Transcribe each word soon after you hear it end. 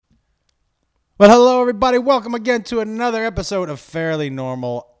Well, hello, everybody. Welcome again to another episode of Fairly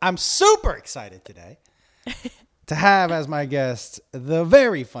Normal. I'm super excited today to have as my guest the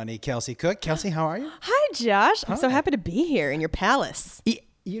very funny Kelsey Cook. Kelsey, how are you? Hi, Josh. I'm so happy to be here in your palace.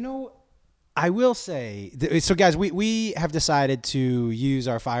 You know, I will say, so guys, we have decided to use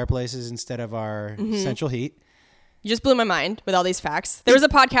our fireplaces instead of our central heat. You just blew my mind with all these facts. There was a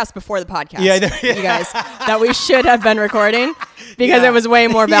podcast before the podcast, you guys, that we should have been recording because it was way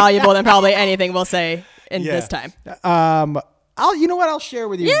more valuable than probably anything we'll say in this time. I'll share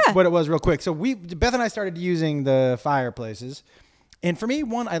with you what it was real quick. So Beth and I started using the fireplaces, and for me,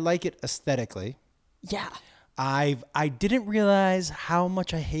 one, I like it aesthetically. Yeah. I didn't realize how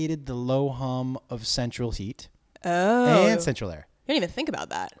much I hated the low hum of central heat and central air. You didn't even think about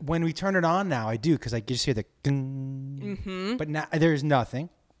that. When we turn it on now, I do, because I just hear the but now there's nothing.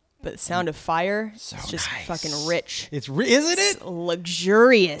 But the sound of fire is just nice. fucking rich. Isn't it? It's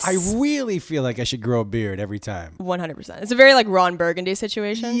luxurious. I really feel like I should grow a beard every time. 100%. It's a very like Ron Burgundy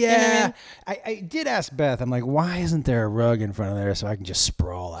situation. Yeah. You know what I mean? I did ask Beth, I'm like, why isn't there a rug in front of there so I can just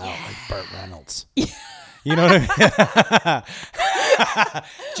sprawl out like Burt Reynolds? You know what I mean?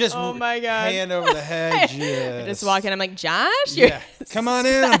 Just oh my God. hand over the head. Just walk in. I'm like, Josh? Come on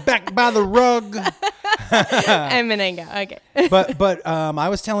in. I'm back by the rug. I'm Menenga. Okay. But I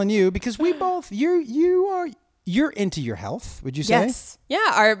was telling you, because we both, you're into your health, would you say? Yes.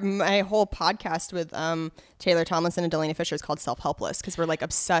 Yeah. My whole podcast with Taylor Tomlinson and Delaney Fisher is called Self-Helpless because we're like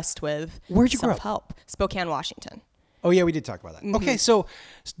obsessed with Where'd you grow up? self-help. Spokane, Washington. Oh, yeah, we did talk about that. Okay, so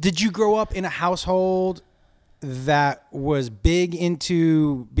did you grow up in a household that was big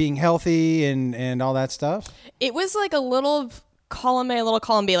into being healthy and all that stuff? It was like a little column A, a little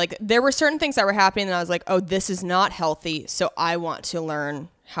column B. Like there were certain things that were happening and I was like, oh, this is not healthy. So I want to learn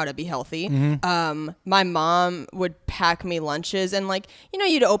how to be healthy. My mom would pack me lunches and like,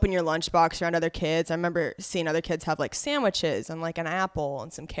 you'd open your lunchbox around other kids. I remember seeing other kids have like sandwiches and like an apple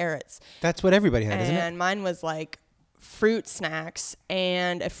and some carrots. That's what everybody had, isn't it? And mine was like fruit snacks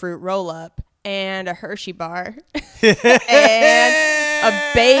and a fruit roll-up and a Hershey bar and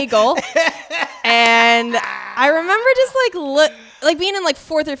a bagel. And I remember just like being in like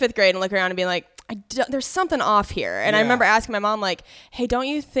 4th or 5th grade and looking around and being like, there's something off here. And I remember asking my mom like, hey, don't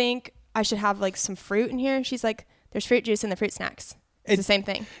you think I should have like some fruit in here? And she's like, there's fruit juice in the fruit snacks. It's the same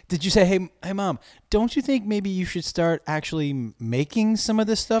thing. Did you say, hey, mom, don't you think maybe you should start actually making some of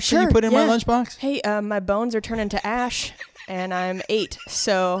this stuff that you put in my lunchbox? Hey, my bones are turning to ash and I'm 8.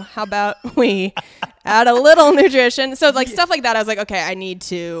 So how about we add a little nutrition? So like stuff like that, I was like, okay, I need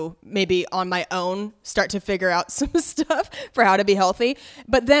to maybe on my own start to figure out some stuff for how to be healthy.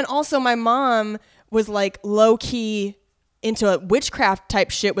 But then also my mom was like low key into a witchcraft type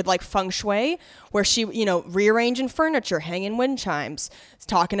shit with like feng shui, where she, rearranging furniture, hanging wind chimes,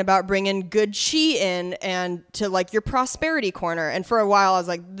 talking about bringing good chi in and to like your prosperity corner. And for a while I was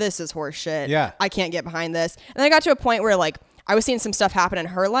like, this is horse shit. Yeah. I can't get behind this. And I got to a point where like I was seeing some stuff happen in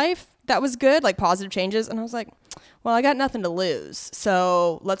her life that was good, like positive changes. And I was like, well, I got nothing to lose.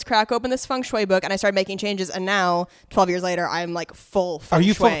 So let's crack open this feng shui book. And I started making changes. And now 12 years later, I'm like full feng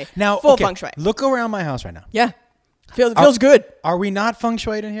shui. Full feng shui. Look around my house right now. Yeah. Feels good. Are we not feng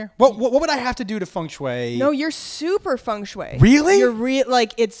shuied in here? What would I have to do to feng shui? No, you're super feng shui. Really? You're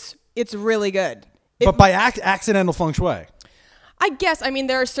like it's really good. But by accidental feng shui. I guess. I mean,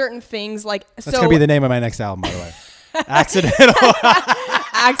 there are certain things like That's gonna be the name of my next album, by the way. Accidental.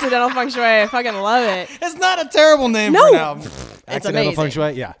 Accidental feng shui. I fucking love it. It's not a terrible name for an album. Accidental feng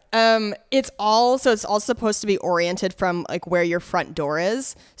shui. Yeah. It's all supposed to be oriented from like where your front door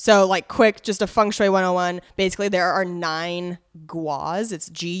is. So like quick, just a feng shui 101. Basically, there are 9 guas. It's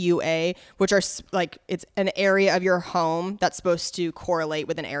GUA, which are like it's an area of your home that's supposed to correlate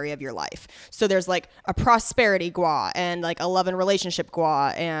with an area of your life. So there's like a prosperity gua and like a love and relationship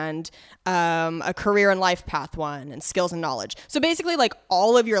gua and a career and life path one and skills and knowledge. So basically, like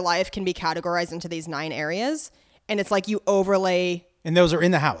all of your life can be categorized into these 9 areas, and it's like you overlay. And those are in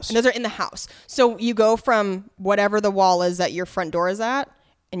the house. And those are in the house. So you go from whatever the wall is that your front door is at,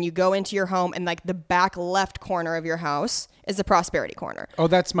 and you go into your home, and like the back left corner of your house is the prosperity corner. Oh,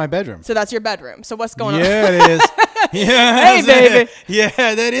 that's my bedroom. So that's your bedroom. So what's going on? Yeah, it is. Yeah, hey, baby. Yeah,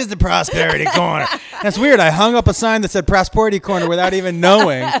 that is the prosperity corner. That's weird. I hung up a sign that said prosperity corner without even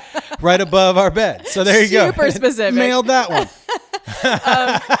knowing right above our bed. So there you go. Super specific. Nailed that one.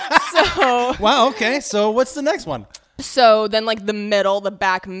 So wow, okay. So what's the next one? So then like the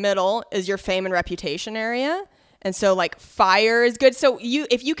back middle is your fame and reputation area. And so like fire is good. So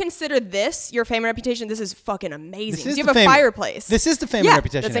if you consider this your fame and reputation, this is fucking amazing. You have a fireplace. This is the fame and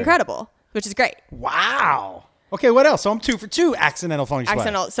reputation That's area. incredible, which is great. Wow. Okay, what else? So I'm 2 for 2 accidental phony swag.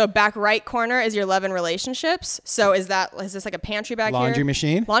 Accidental. So back right corner is your love and relationships. So is this like a pantry back here? Laundry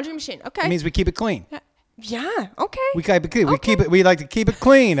machine. Laundry machine. Okay. It means we keep it clean. Yeah. Okay. We keep it clean. We like to keep it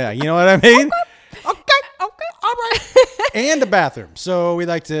clean. You know what I mean? Okay. All right. And the bathroom. So we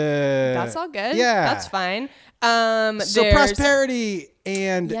like to. That's all good. Yeah. That's fine. So there's- prosperity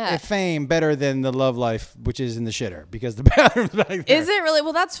and fame better than the love life, which is in the shitter because the bathroom's back there. Is it really?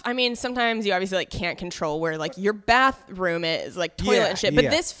 Well, sometimes you obviously like can't control where like your bathroom is, like toilet and shit. But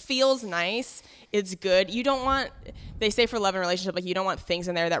this feels nice. It's good. You don't want, they say for love and relationship, like you don't want things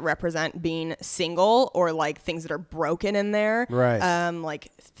in there that represent being single or like things that are broken in there. Right.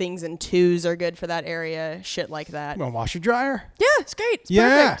 Like things in twos are good for that area. Shit like that. You want to wash your dryer? Yeah, it's great. It's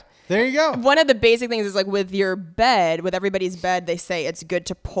Yeah. perfect. There you go. One of the basic things is like with your bed, with everybody's bed, they say it's good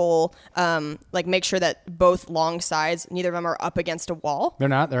to pull, like make sure that both long sides, neither of them are up against a wall. They're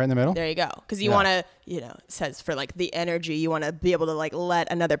not. They're in the middle. There you go. Because you want to, it says for like the energy, you want to be able to like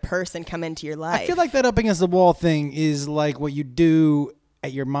let another person come into your life. I feel like that up against the wall thing is like what you do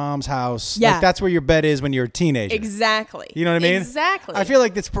at your mom's house. Yeah. Like that's where your bed is when you're a teenager. Exactly. You know what I mean? Exactly. I feel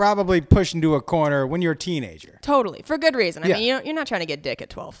like it's probably pushed into a corner when you're a teenager. Totally. For good reason. I Yeah. mean, you're not trying to get dick at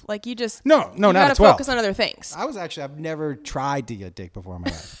 12. Like you just. No, you not gotta at 12. focus on other things. I've never tried to get dick before in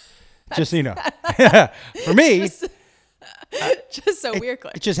my life. Just so you know. For me, Just so weird,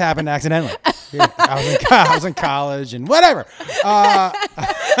 Clay. it just happened accidentally. Yeah, I was in college and whatever.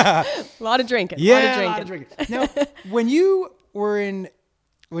 A lot of drinking. Yeah, A lot of drinking. Now, when you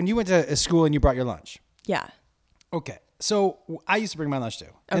went to a school and you brought your lunch. Yeah. Okay. So I used to bring my lunch too.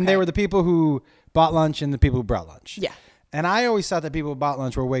 And Okay. there were the people who bought lunch and the people who brought lunch. Yeah. And I always thought that people who bought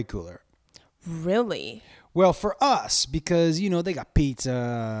lunch were way cooler. Really? Well, for us, because, they got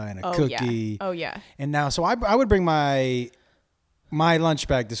pizza and a cookie. Yeah. Oh, yeah. And now, so I would bring my lunch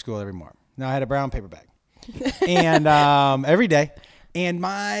bag to school every morning. Now, I had a brown paper bag. And every day. And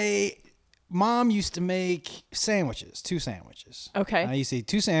my mom used to make sandwiches, 2 sandwiches. Okay. I used to eat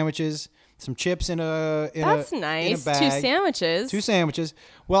 2 sandwiches, some chips That's nice. in a 2 bag. sandwiches. 2 sandwiches.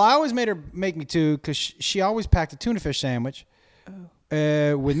 Well, I always made her make me 2 because she always packed a tuna fish sandwich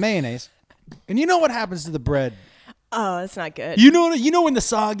with mayonnaise. And you know what happens to the bread? Oh, that's not good. You know when the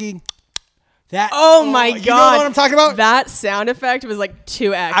soggy Oh my God. You know what I'm talking about? That sound effect was like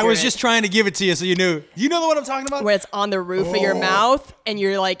too accurate. I was just trying to give it to you so you knew. You know what I'm talking about? where it's on the roof of your mouth and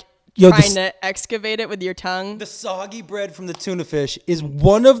you're like Yo, trying to excavate it with your tongue. The soggy bread from the tuna fish is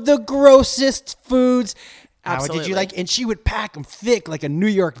one of the grossest foods. How did Absolutely. you like? And she would pack them thick like a New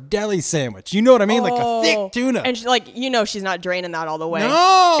York deli sandwich. You know what I mean? Like a thick tuna. And she, she's not draining that all the way.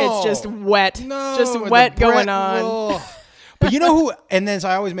 No. It's just wet. No, Just the wet bread- going on. Oh. But you know who? And then so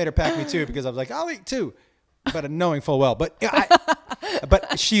I always made her pack me 2 because I was like, I'll eat 2. But knowing full well. But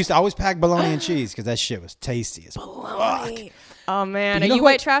but she used to always pack bologna and cheese because that shit was tasty as fuck. Oh man, But are you know you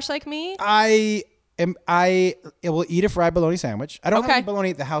what? white trash like me? I will eat a fried bologna sandwich. I don't Okay. have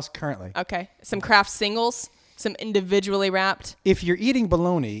bologna at the house currently. Okay, some Kraft singles, some individually wrapped. If you're eating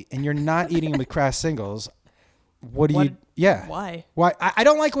bologna and you're not eating them with Kraft singles, what do What- you? Yeah. Why? Why? I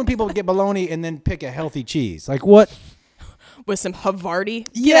don't like when people get bologna and then pick a healthy cheese. Like what? With some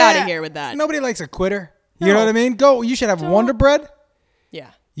Havarti? Get out of here with that. Nobody likes a quitter. You No. know what I mean? Go. You should have Wonder Bread. Yeah.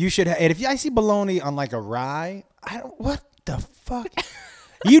 You should. And if I see bologna on like a rye, I don't. What the fuck?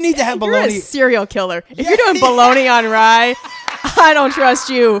 You need to have You're a bologna. serial killer. If Yeah. you're doing bologna on rye, I don't trust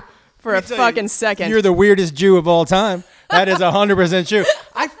you for a tell you, fucking second. You're the weirdest Jew of all time. That is 100% true.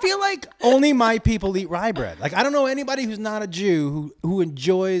 I feel like only my people eat rye bread. Like I don't know anybody who's not a Jew who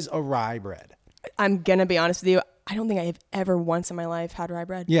enjoys a rye bread. I'm gonna be honest with you. I don't think I have ever once in my life had rye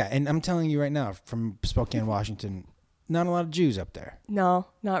bread. Yeah, and I'm telling you right now, from Spokane, Washington, not a lot of Jews up there. No,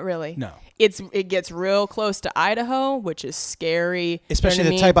 not really. No. It gets real close to Idaho, which is scary. Especially You know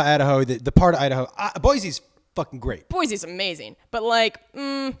the what I mean? type of Idaho, the part of Idaho. Boise's fucking great. Boise's amazing, but like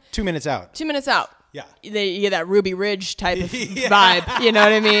 2 minutes out. 2 minits out, Yeah. you get that Ruby Ridge type of Yeah. vibe. You know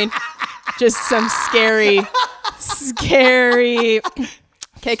what I mean? Just some scary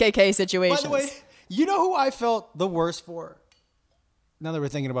KKK situations. By the way, you know who I felt the worst for? Now that we're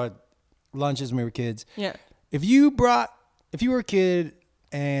thinking about lunches when we were kids. Yeah. If you were a kid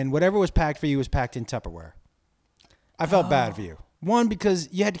and whatever was packed for you was packed in Tupperware, I felt bad for you. One, because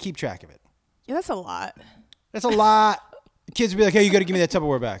you had to keep track of it. Yeah, that's a lot. That's a lot. Kids would be like, hey, you got to give me that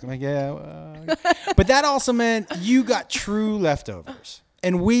Tupperware back. I'm like, yeah. Well. But that also meant you got true leftovers.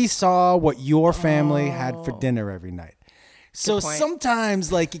 And we saw what your family had for dinner every night. So point.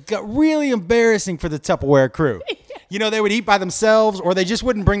 sometimes, like, it got really embarrassing for the Tupperware crew. You know, they would eat by themselves or they just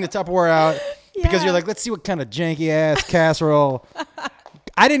wouldn't bring the Tupperware out because Yeah. you're like, let's see what kind of janky-ass casserole.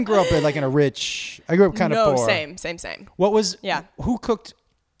 I didn't grow up in a rich. I grew up kind of poor. Same. What was? Yeah. Who cooked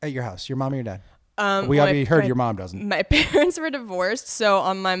at your house? Your mom or your dad? We well, already heard your mom doesn't. My parents were divorced, so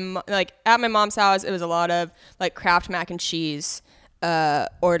on at my mom's house, it was a lot of like Kraft mac and cheese,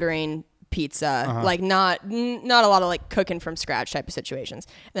 ordering pizza, like not a lot of like cooking from scratch type of situations.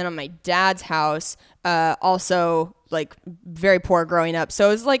 And then on my dad's house, also like very poor growing up, so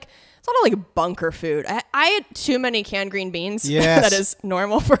it was like it's a lot of like bunker food. I had too many canned green beans. Yes. That is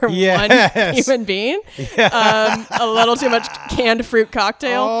normal for one Yes. human being. A little too much canned fruit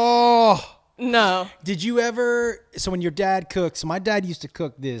cocktail. Oh. No. Did you ever? So when your dad cooked, so my dad used to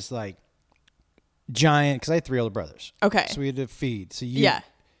cook this like giant, because I had 3 older brothers. Okay. So we had to feed. So Yeah.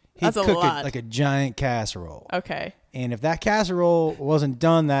 he'd That's a cook lot. it like a giant casserole. Okay. And if that casserole wasn't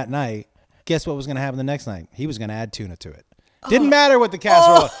done that night, guess what was going to happen the next night? He was going to add tuna to it. Didn't matter what the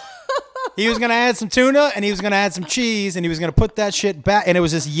casserole was. He was going to add some tuna, and he was going to add some cheese, and he was going to put that shit back. And it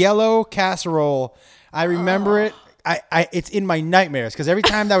was this yellow casserole. I remember it. It's in my nightmares, because every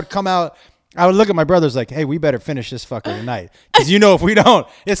time that would come out, I would look at my brothers like, hey, we better finish this fucker tonight. Because if we don't,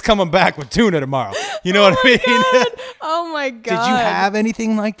 it's coming back with tuna tomorrow. You know what I mean? Oh, my God. Did you have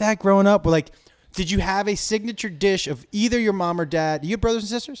anything like that growing up? Like, did you have a signature dish of either your mom or dad? Do you have brothers and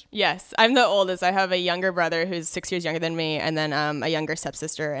sisters? Yes. I'm the oldest. I have a younger brother who's 6 years younger than me, and then a younger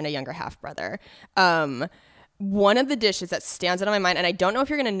stepsister and a younger half-brother. One of the dishes that stands out in my mind, and I don't know if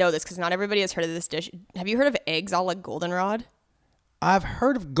you're going to know this because not everybody has heard of this dish. Have you heard of eggs a la goldenrod? I've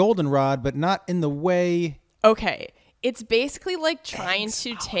heard of goldenrod, but not in the way. Okay. It's basically like trying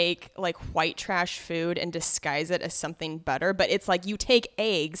to take like white trash food and disguise it as something better. But it's like you take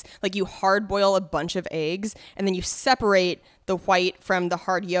eggs, like you hard boil a bunch of eggs, and then you separate the white from the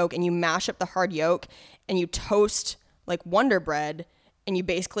hard yolk, and you mash up the hard yolk, and you toast like Wonder Bread, and you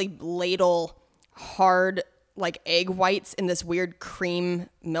basically ladle hard like egg whites in this weird cream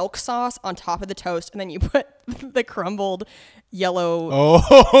milk sauce on top of the toast, and then you put the crumbled yellow.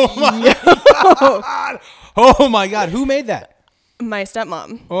 Oh my God! Oh my God! Who made that? My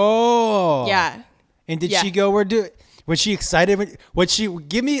stepmom. Oh Yeah. And did Yeah. she go? Was she excited? Would she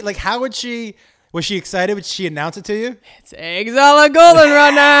give me like? How would she? Was she excited? Would she announce it to you? It's eggs a la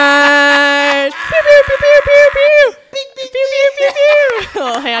goldenrod night. Pew pew pew pew pew pew. Pew pew pew pew pew.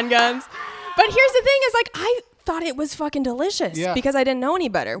 Little handguns. But here's the thing: is like I thought it was fucking delicious because I didn't know any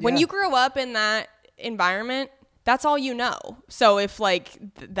better. When you grow up in that environment, that's all you know. So if like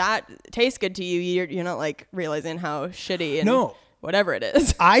that tastes good to you, you're not like realizing how shitty and whatever it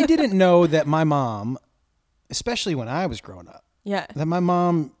is. I didn't know that my mom, especially when I was growing up, that my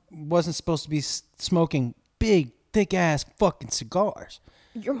mom wasn't supposed to be smoking big, thick ass fucking cigars.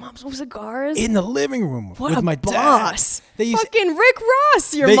 Your mom smokes cigars? In the living room with my boss. dad. They used fucking Rick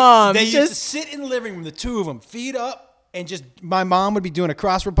Ross, your mom. They used to sit in the living room, the two of them, feet up, and just my mom would be doing a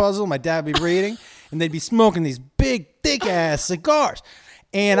crossword puzzle, my dad would be reading, and they'd be smoking these big, thick ass cigars.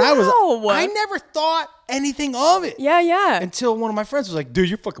 And I never thought anything of it. Yeah. Until one of my friends was like, dude,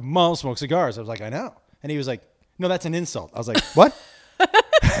 your fucking mom smokes cigars. I was like, I know. And he was like, no, that's an insult. I was like, what?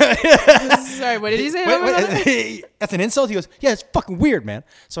 Sorry, what did he say? That's an insult? He goes, yeah, it's fucking weird, man.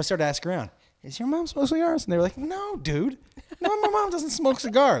 So I started asking around, is your mom smoke cigars? And they were like, no, dude. No, my mom doesn't smoke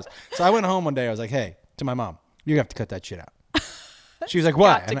cigars. So I went home one day. I was like, hey, to my mom, you have to cut that shit out. She was like,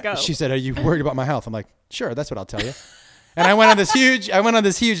 why? And she said, are you worried about my health? I'm like, sure, that's what I'll tell you. And I went on this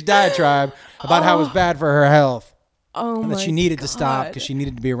huge diatribe about how it was bad for her health. Oh, and that she needed to stop because she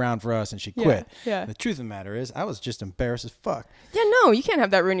needed to be around for us, and she quit. Yeah. The truth of the matter is, I was just embarrassed as fuck. Yeah, no, you can't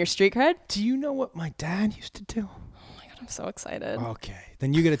have that ruin your street cred. Do you know what my dad used to do? Oh my God, I'm so excited. Okay,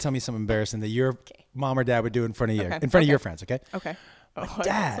 then you got to tell me something embarrassing that your mom or dad would do in front of you, in front of your friends. Okay. Okay. My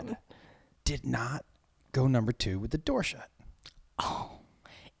dad did not go number 2 with the door shut. Oh,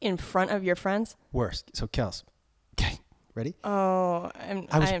 in front of your friends? Worse. So Kels, okay, ready? Oh,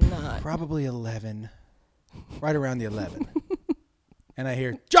 I was am not. Probably 11. Right around the 11. And I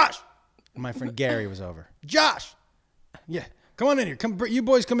hear, Josh! And my friend Gary was over. Josh! Yeah, come on in here. You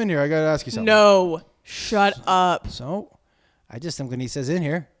boys come in here. I got to ask you something. No. Shut up. So, I just think when he says in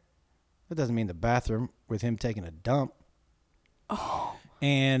here, that doesn't mean the bathroom with him taking a dump. Oh.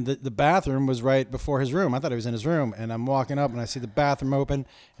 And the bathroom was right before his room. I thought he was in his room. And I'm walking up and I see the bathroom open.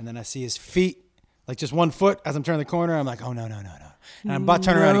 And then I see his feet, like just one foot as I'm turning the corner. I'm like, oh, no. And I'm about to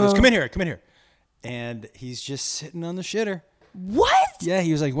turn around. He goes, come in here. And he's just sitting on the shitter. What? Yeah,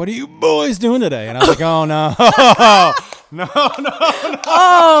 he was like, what are you boys doing today? And I was like, oh, no. No.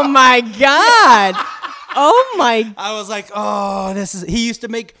 Oh, my God. Oh, my. I was like, oh,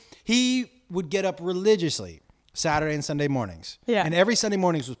 he would get up religiously Saturday and Sunday mornings. Yeah. And every Sunday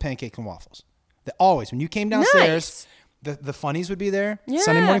mornings was pancakes and waffles. Always. When you came downstairs, the funnies would be there Yeah.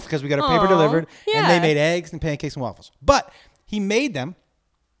 Sunday morning because we got our paper Aw, delivered, and they yeah. made eggs and pancakes and waffles. But he made them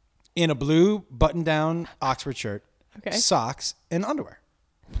in a blue button-down Oxford shirt, Okay. socks, and underwear,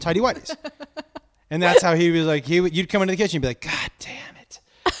 tidy whities. And that's how he was like. You'd come into the kitchen and be like, "God damn it,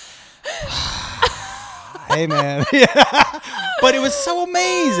 hey man." Yeah. But it was so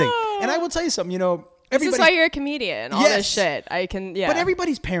amazing. And I will tell you something. You know, This is everybody. why you're a comedian. All Yes. this shit. I can. Yeah. But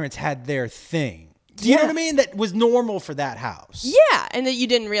everybody's parents had their thing. Do you know Yeah. what I mean? That was normal for that house. Yeah, and that you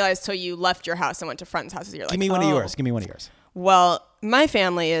didn't realize till you left your house and went to friends' houses. You're like, Give me one oh. of yours. Give me one of yours. Well, my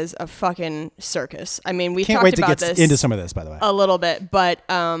family is a fucking circus. I mean, we've Can't talked wait to about get this into some of this, by the way. a little bit, but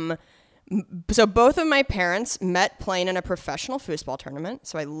so both of my parents met playing in a professional foosball tournament.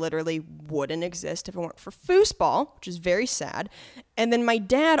 So I literally wouldn't exist if it weren't for foosball, which is very sad. And then my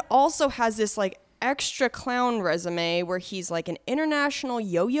dad also has this like extra clown resume where he's like an international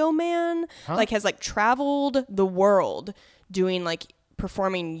yo-yo man, like has like traveled the world doing like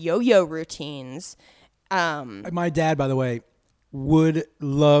performing yo-yo routines. My dad, by the way, would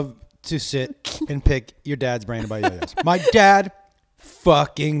love to sit and pick your dad's brain about yo-yos. My dad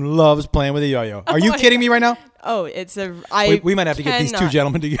fucking loves playing with a yo-yo. Are you kidding me right now? Oh, it's a We might have to get these two cannot.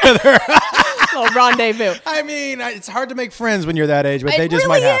 gentlemen together. Little rendezvous. I mean, it's hard to make friends when you're that age, but It they just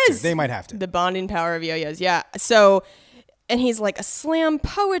really might have is. to. They might have to. The bonding power of yo-yos, yeah. So, and he's like a slam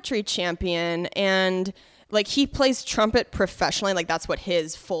poetry champion, and like he plays trumpet professionally. Like that's what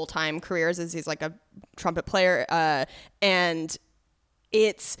his full-time career is. He's like a trumpet player, and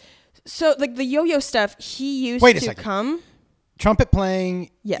it's so like the yo-yo stuff. He used Wait a to second. come Trumpet playing,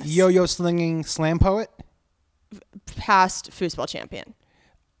 Yes. yo-yo slinging, slam poet. past foosball champion.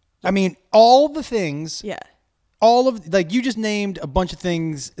 I mean, all the things. Yeah. All of like you just named a bunch of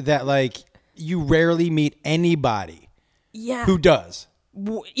things that like you rarely meet anybody Yeah. who does.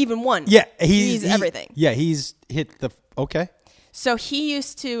 Even one. Yeah, He's everything. Yeah, he's hit the okay. So he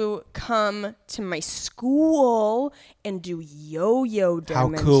used to come to my school and do yo-yo How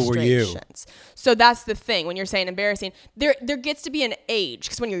demonstrations. cool were you? So that's the thing. When you're saying embarrassing, there gets to be an age.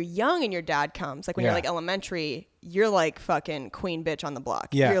 Because when you're young and your dad comes, like when you're Yeah. like elementary, you're like fucking queen bitch on the block.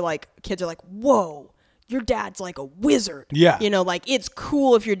 Yeah. You're like, kids are like, whoa, your dad's like a wizard. Yeah. You know, like it's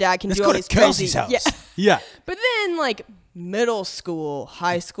cool if your dad can Let's do go all to these Kelsey's crazy. house. Yeah. Yeah. But then like middle school,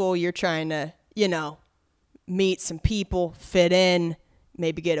 high school, you're trying to, you know, meet some people, fit in,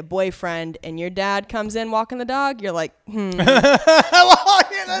 maybe get a boyfriend, and your dad comes in walking the dog, you're like,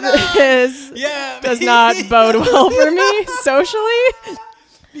 this Yeah. does not bode well for me socially.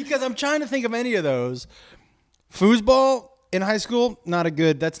 Because I'm trying to think of any of those. Foosball in high school,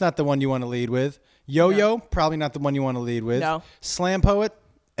 that's not the one you want to lead with. Yo-yo, probably not the one you want to lead with. No. Slam poet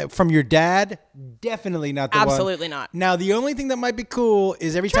from your dad, definitely not the one. Absolutely not. Now, the only thing that might be cool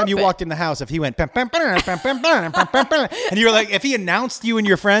is every time you Trumpet. walked in the house, if he went, and you were like, if he announced you and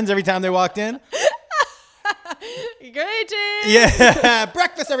your friends every time they walked in, Great. yeah,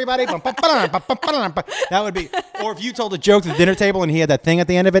 breakfast, everybody. That would be. Or if you told a joke at the dinner table and he had that thing at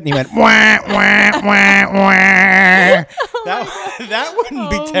the end of it and he went, wah, wah, wah, wah. That wouldn't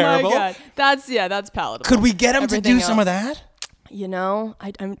be terrible. Oh my God. That's palatable. Could we get him to Everything do some of else. that? You know,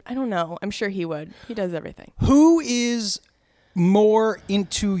 I don't know. I'm sure he would. He does everything. Who is more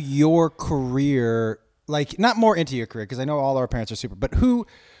into your career? Like, not more into your career, because I know all our parents are super, but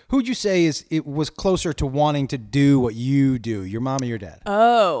who'd you say it was closer to wanting to do what you do, your mom or your dad?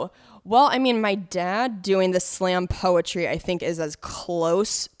 Oh, well, I mean, my dad doing the slam poetry, I think, is as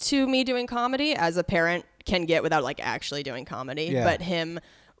close to me doing comedy as a parent can get without like actually doing comedy. Yeah. But him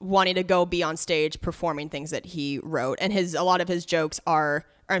wanting to go be on stage performing things that he wrote, and a lot of his jokes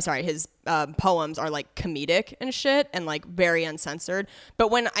his poems are like comedic and shit and like very uncensored. But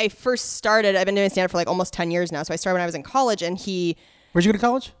when I first started, I've been doing stand-up for like almost 10 years now. So I started when I was in college, and Where'd you go to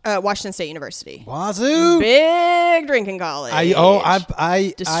college? Washington State University. Wazoo. Big drinking college.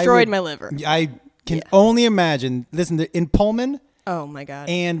 I Destroyed my liver. I can only imagine. Listen, in Pullman Oh my God.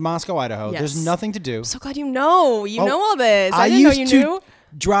 and Moscow, Idaho, Yes. there's nothing to do. So glad you know. You know all this. I I didn't know used you to knew.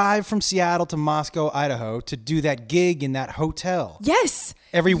 drive from Seattle to Moscow, Idaho to do that gig in that hotel Yes.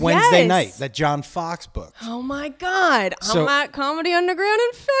 every Wednesday Yes. night that John Fox booked. Oh my God. So- I'm at Comedy Underground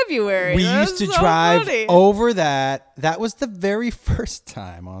in February. We That's used to so drive funny. over that. That was the very first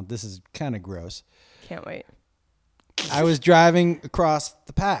time. Oh, this is kind of gross. Can't wait. I was driving across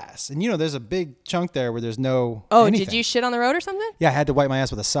the pass, and there's a big chunk there where there's no. Oh, anything. did you shit on the road or something? Yeah, I had to wipe my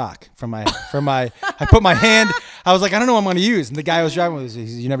ass with a sock from my. I put my hand. I was like, I don't know what I'm going to use, and the guy I was driving with,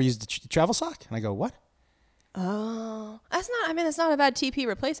 you never used the travel sock, and I go, what? Oh, that's not a bad TP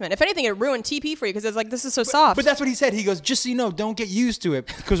replacement. If anything, it ruined TP for you because it's like, this is so soft. But that's what he said. He goes, just so you know, don't get used to it,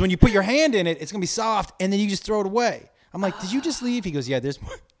 because when you put your hand in it, it's going to be soft, and then you just throw it away. I'm like, did you just leave? He goes, yeah, there's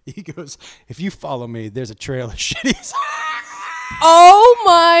more. He goes, if you follow me, there's a trail of shitties. Oh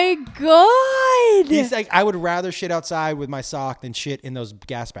my God. He's like, I would rather shit outside with my sock than shit in those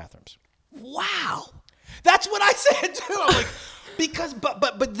gas bathrooms. Wow. That's what I said too. I'm like, because,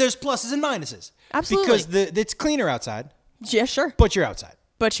 but there's pluses and minuses. Absolutely. Because it's cleaner outside. Yeah, sure. But you're outside.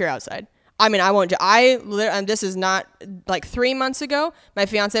 But you're outside. I mean, this is not like 3 months ago. My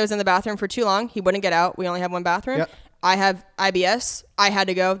fiance was in the bathroom for too long. He wouldn't get out. We only have one bathroom. Yep. I have IBS. I had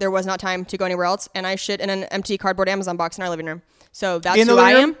to go. There was not time to go anywhere else. And I shit in an empty cardboard Amazon box in our living room. So that's who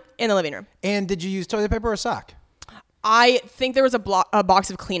I am in the living room. And did you use toilet paper or sock? I think there was a box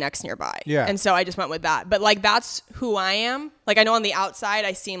of Kleenex nearby. Yeah. And so I just went with that. But like, that's who I am. Like, I know on the outside,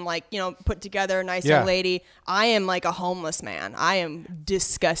 I seem like, put together, nice young lady. I am like a homeless man. I am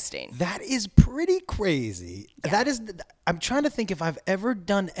disgusting. That is pretty crazy. Yeah. I'm trying to think if I've ever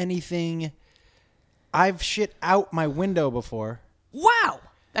done anything. I've shit out my window before. Wow.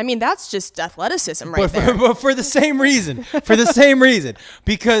 I mean, that's just athleticism there. But for the same reason. For the same reason.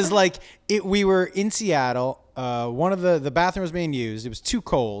 Because like we were in Seattle. One of the bathroom was being used. It was too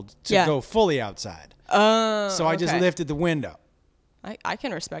cold to go fully outside. So I just lifted the window. I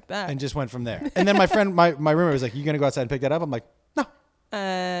can respect that. And just went from there. And then my friend, my roommate was like, you going to go outside and pick that up? I'm like, no.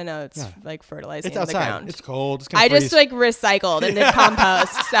 No, it's like fertilizing it's outside. The ground. It's cold. It's I just like recycled and did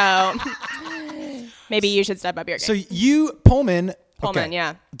compost. So maybe you should step up your game. So you, Pullman,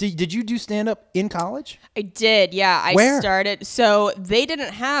 yeah. Did you do stand-up in college? I did, yeah. Where? Started. So they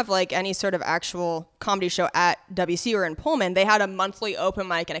didn't have like any sort of actual comedy show at WC or in Pullman. They had a monthly open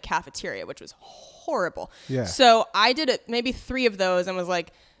mic in a cafeteria, which was horrible. Yeah. So I did maybe 3 of those and was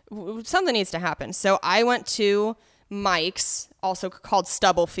like, something needs to happen. So I went to Mike's, also called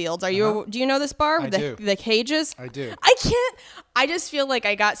Stubblefields. Do you know this bar? The Cages? I do. I just feel like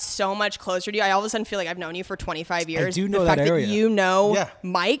I got so much closer to you. I all of a sudden feel like I've known you for 25 years. I do know the that fact area. That you know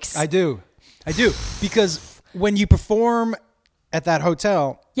Mike's. I do. Because when you perform at that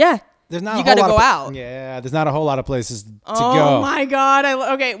hotel, there's not you got to go out. Yeah, there's not a whole lot of places to go. Oh my God.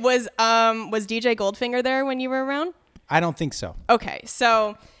 Was DJ Goldfinger there when you were around? I don't think so. Okay.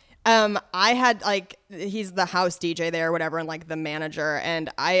 So I had he's the house DJ there or whatever, and like the manager, and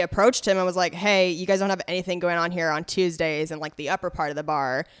I approached him and was like, hey, you guys don't have anything going on here on Tuesdays in like the upper part of the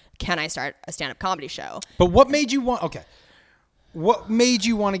bar. Can I start a stand-up comedy show? But what made you want to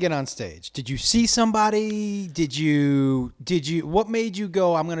get on stage? Did you see somebody? What made you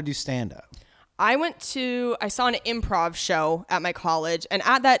go, I'm going to do stand-up? I saw an improv show at my college, and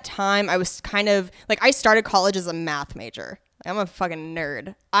at that time I was kind of like, I started college as a math major. I'm a fucking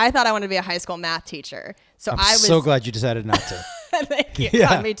nerd. I thought I wanted to be a high school math teacher. So I was so glad you decided not to. Thank you.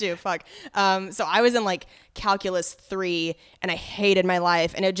 Yeah. Me too. Fuck. So I was in like calculus 3 and I hated my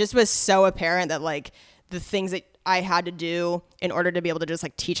life. And it just was so apparent that like the things that I had to do in order to be able to just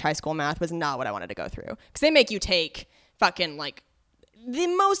like teach high school math was not what I wanted to go through. Because they make you take fucking like the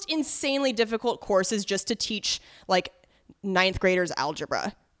most insanely difficult courses just to teach like 9th graders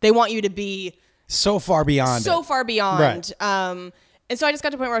algebra. They want you to be so far beyond. Right. And so I just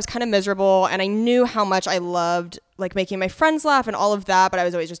got to a point where I was kind of miserable, and I knew how much I loved like making my friends laugh and all of that, but I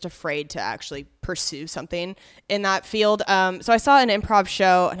was always just afraid to actually pursue something in that field. So I saw an improv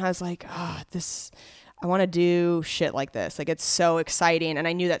show and I was like, I want to do shit like this. Like, it's so exciting. And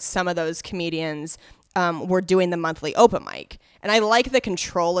I knew that some of those comedians were doing the monthly open mic, and I like the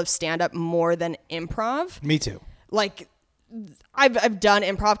control of stand-up more than improv. Me too. Like, I've done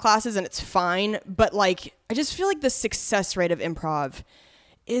improv classes and it's fine, but like I just feel like the success rate of improv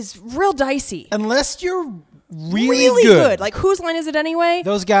is real dicey. Unless you're really good. Like, whose line is it anyway?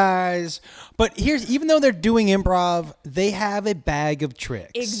 Those guys. But even though they're doing improv, they have a bag of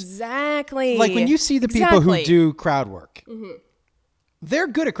tricks. Exactly. Like when you see the people who do crowd work, they're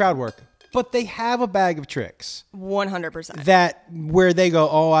good at crowd work, but they have a bag of tricks. 100%. Where they go,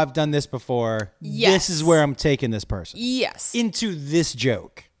 oh, I've done this before. Yes. This is where I'm taking this person. Yes. Into this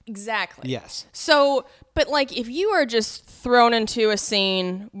joke. Exactly. Yes. So, but like if you are just thrown into a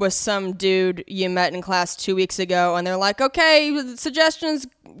scene with some dude you met in class 2 weeks ago and they're like, okay, suggestions,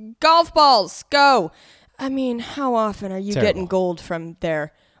 golf balls, go. I mean, how often are you getting gold from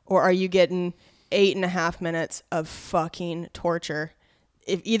there? Or are you getting 8.5 minutes of fucking torture?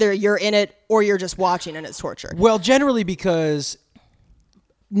 If either you're in it or you're just watching and it's torture. Well, generally because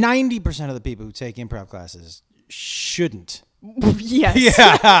 90% of the people who take improv classes shouldn't. Yes.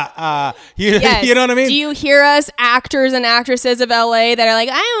 Yeah. You know what I mean? Do you hear us, actors and actresses of LA, that are like,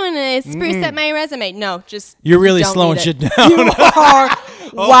 I want to spruce up my resume? No, just you're really slowing shit down. You are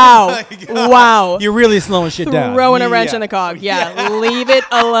Wow. Wow. You're really slowing shit down. Throwing a wrench in the cog. Yeah. Leave it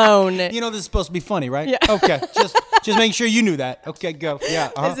alone. You know this is supposed to be funny, right? Yeah. Okay. Just making sure you knew that. Okay, go. Yeah.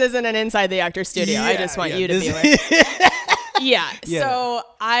 This isn't an Inside the Actor studio. I just want you to be aware. Yeah. So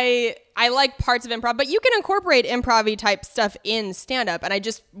I like parts of improv, but you can incorporate improv-y type stuff in stand-up, and I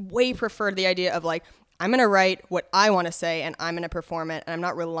just way prefer the idea of like, I'm going to write what I want to say and I'm going to perform it, and I'm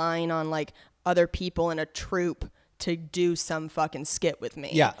not relying on like other people in a troupe to do some fucking skit with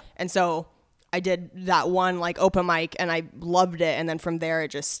me. Yeah. And so I did that one like open mic and I loved it, and then from there it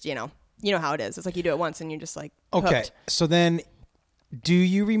just, you know how it is. It's like you do it once and you're just like hooked. Okay. So then do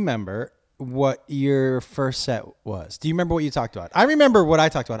you remember what your first set was? Do you remember what you talked about? I remember what I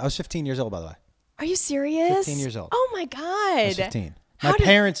talked about. I was 15 years old, by the way. Are you serious? 15 years old. Oh my God. I was 15. My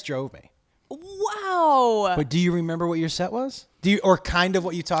parents drove me. Wow. But do you remember what your set was? Or kind of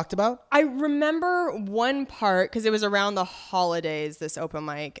what you talked about? I remember one part because it was around the holidays, this open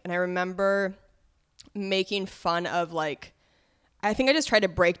mic. And I remember making fun of like, I think I just tried to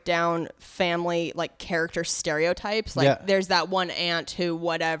break down family like character stereotypes. Like there's that one aunt who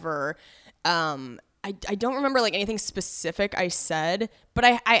whatever. I don't remember like anything specific I said, but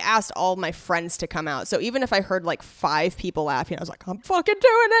I asked all my friends to come out. So even if I heard like 5 people laughing, I was like, I'm fucking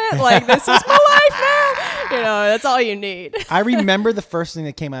doing it. Like, this is my life now. You know, that's all you need. I remember the first thing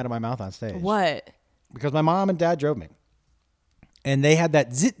that came out of my mouth on stage. What? Because my mom and dad drove me. And they had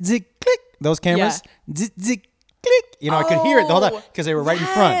that zit, zit, click, those cameras. Yeah. Zit, zit, click. You know, I could hear it the whole time because they were right in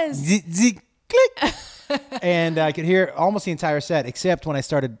front. Zit, zit, click. And I could hear almost the entire set, except when I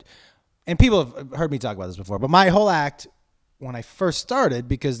started... And people have heard me talk about this before, but my whole act, when I first started,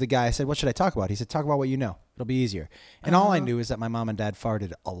 because the guy said, what should I talk about? He said, talk about what you know. It'll be easier. And all I knew is that my mom and dad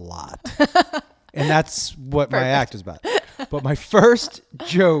farted a lot. And that's what my act was about. But my first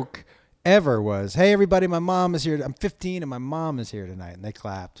joke ever was, hey, everybody, my mom is here. I'm 15 and my mom is here tonight. And they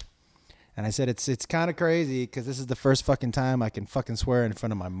clapped. And I said, it's kind of crazy because this is the first fucking time I can fucking swear in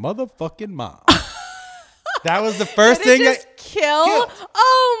front of my motherfucking mom. That was the first thing. Kill?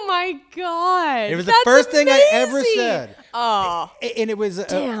 Oh my God. It was the first thing I ever said. Oh. And it was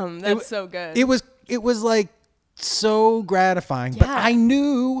damn, that's so good. It was like so gratifying. But I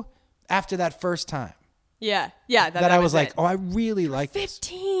knew after that first time. Yeah. That I was like, oh, I really like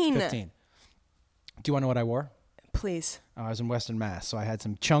 15. This. 15. Do you want to know what I wore? Please. I was in Western Mass, so I had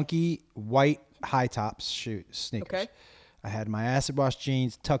some chunky white high tops sneakers. Okay. I had my acid wash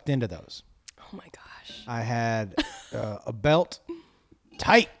jeans tucked into those. Oh my gosh. I had a belt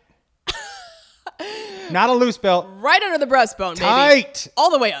tight. Not a loose belt. Right under the breastbone, baby. Tight. All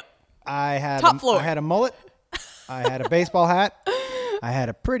the way up. I had top floor. I had a mullet. I had a baseball hat. I had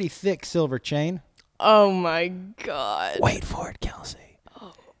a pretty thick silver chain. Oh my God. Wait for it, Kelsey.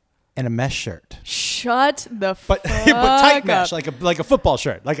 Oh. And a mesh shirt. Shut the fuck but tight up. mesh, like a football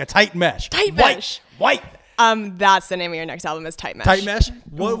shirt, like a tight mesh. Tight mesh. White. That's the name of your next album is Tight Mesh. Tight Mesh?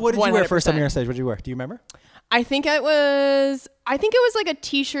 What did you wear 100%. first time you were on stage? What did you wear? Do you remember? I think it was like a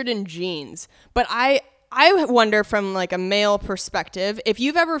t-shirt and jeans. But I wonder from like a male perspective, if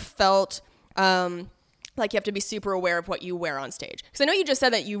you've ever felt like you have to be super aware of what you wear on stage. Because I know you just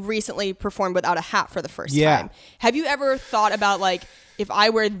said that you recently performed without a hat for the first time. Have you ever thought about like, if I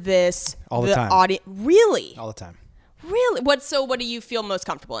wear this, all the time. Audience really? All the time. Really? What do you feel most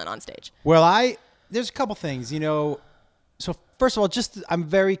comfortable in on stage? Well, there's a couple things, you know. So first of all, I'm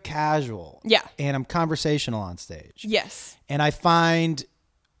very casual. Yeah. And I'm conversational on stage. Yes. And I find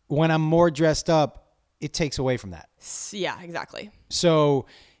when I'm more dressed up, it takes away from that. Yeah, exactly. So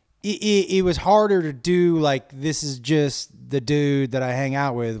it was harder to do like, this is just the dude that I hang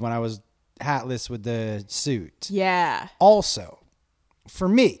out with when I was hatless with the suit. Yeah. Also, for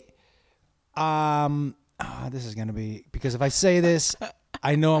me, this is going to be, because if I say this,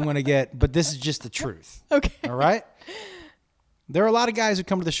 I know I'm going to but this is just the truth. Okay. All right? There are a lot of guys who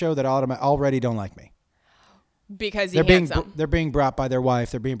come to the show that already don't like me. Because you're handsome. They're being brought by their wife.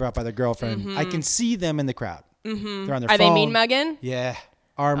 They're being brought by their girlfriend. Mm-hmm. I can see them in the crowd. Mm-hmm. They're on their phone. Are they mean mugging? Yeah.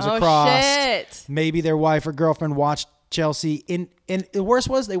 Arms across. Shit. Maybe their wife or girlfriend watched Chelsea and the worst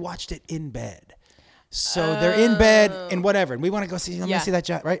was they watched it in bed. So they're in bed and whatever. And we want to go see, let me see that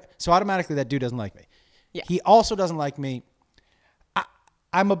job, right? So automatically that dude doesn't like me. Yeah. He also doesn't like me.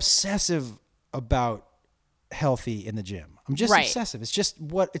 I'm obsessive about healthy in the gym. I'm just obsessive. It's just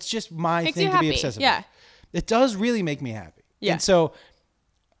my Makes thing you to happy. be obsessive Yeah. about. It does really make me happy. Yeah. And so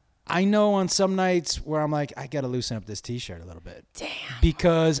I know on some nights where I'm like, I got to loosen up this t-shirt a little bit. Damn.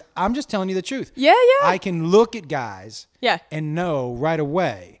 Because I'm just telling you the truth. Yeah. I can look at guys and know right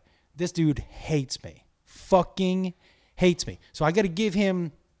away, this dude hates me. Fucking hates me. So I got to give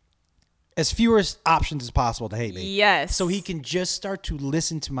him as few options as possible to hate me. Yes. So he can just start to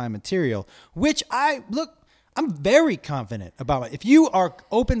listen to my material, which I'm very confident about it. If you are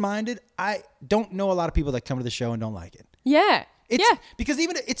open-minded, I don't know a lot of people that come to the show and don't like it. Yeah. Because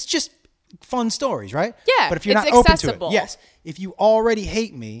even it's just fun stories, right? Yeah. But if you're it's not accessible. open to it, yes. If you already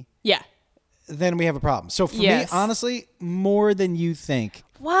hate me, yeah. then we have a problem. So for me, honestly, more than you think.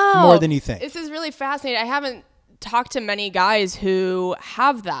 Wow. More than you think. This is really fascinating. I haven't talked to many guys who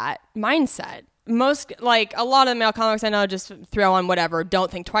have that mindset. Most, like a lot of the male comics I know, just throw on whatever,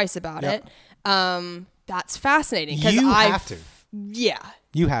 don't think twice about it. That's fascinating. You have to. Yeah.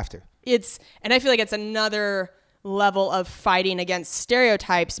 You have to. And I feel like it's another level of fighting against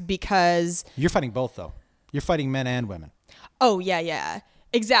stereotypes because... You're fighting both, though. You're fighting men and women. Oh, yeah.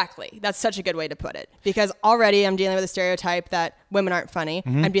 Exactly. That's such a good way to put it. Because already I'm dealing with a stereotype that women aren't funny.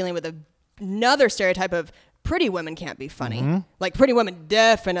 Mm-hmm. I'm dealing with another stereotype of pretty women can't be funny. Mm-hmm. Like pretty women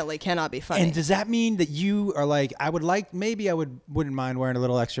definitely cannot be funny. And does that mean that you are like, maybe I wouldn't mind wearing a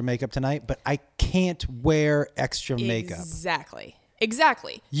little extra makeup tonight, but I can't wear extra makeup.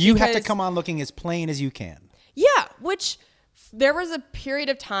 Exactly. You have to come on looking as plain as you can. Yeah, which there was a period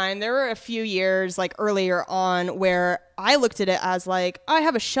of time, there were a few years like earlier on where I looked at it as like, I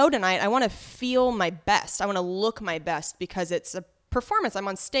have a show tonight. I want to feel my best. I want to look my best because it's a performance. I'm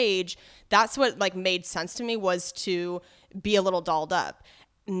on stage. That's what like made sense to me, was to be a little dolled up.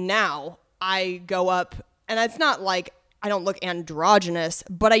 Now I go up, and it's not like I don't look androgynous,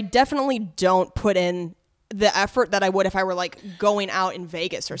 but I definitely don't put in the effort that I would if I were like going out in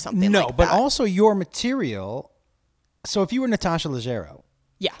Vegas or something like that. No, but also your material. So if you were Natasha Leggero,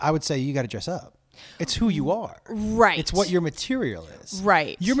 I would say you got to dress up. It's who you are. Right. It's what your material is.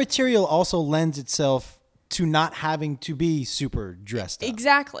 Right. Your material also lends itself to not having to be super dressed up.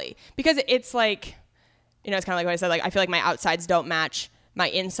 Exactly. Because it's like, it's kind of like what I said, like I feel like my outsides don't match my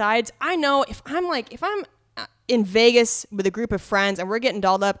insides. I know if I'm in Vegas with a group of friends and we're getting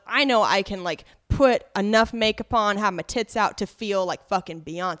dolled up, I know I can like put enough makeup on, have my tits out to feel like fucking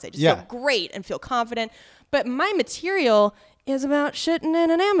Beyonce. Just feel great and feel confident. But my material is about shitting in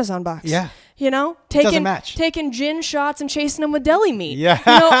an Amazon box. Yeah. Taking gin shots and chasing them with deli meat.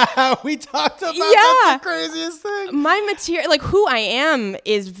 Yeah. We talked about that's the craziest thing. My material, like who I am,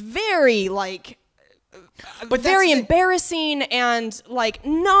 is very like... But very embarrassing and like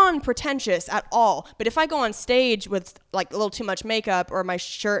non-pretentious at all. But if I go on stage with like a little too much makeup or my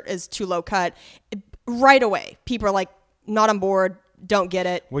shirt is too low cut, right away people are like not on board, don't get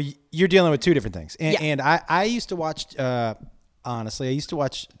it. Well, you're dealing with two different things. And I used to watch, honestly, I used to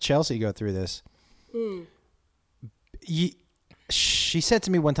watch Chelsea go through this. She said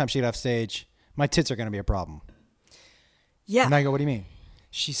to me one time she got off stage, my tits are going to be a problem. Yeah. And I go, what do you mean?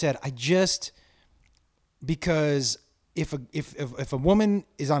 She said, because if a woman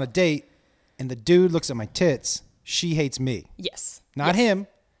is on a date and the dude looks at my tits, she hates me. Yes. Not him.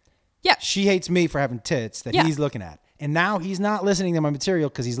 Yeah. She hates me for having tits that he's looking at. And now he's not listening to my material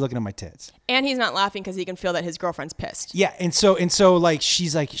because he's looking at my tits. And he's not laughing because he can feel that his girlfriend's pissed. Yeah. And so like,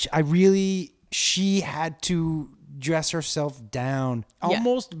 she's like, she had to dress herself down,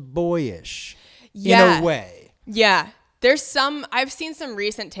 almost boyish in a way. Yeah. I've seen some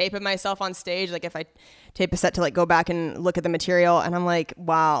recent tape of myself on stage. Like if I tape a set to like go back and look at the material, and I'm like,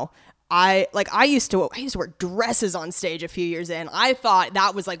 wow, I used to wear dresses on stage a few years in. I thought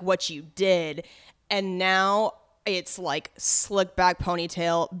that was like what you did. And now it's like slick back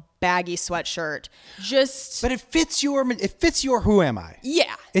ponytail, baggy sweatshirt, but it fits your who am I?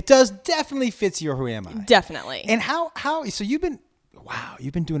 Yeah. It does definitely fits your who am I. Definitely. And how so you've been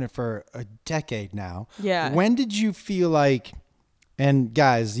doing it for a decade now. Yeah. When did you feel like, and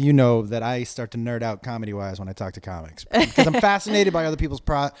guys, you know that I start to nerd out comedy-wise when I talk to comics because I'm fascinated by other people's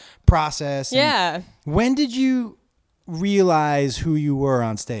process. Yeah. When did you realize who you were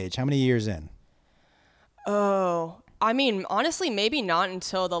on stage? How many years in? Oh, I mean, honestly, maybe not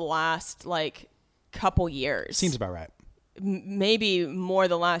until the last like couple years. Seems about right. Maybe more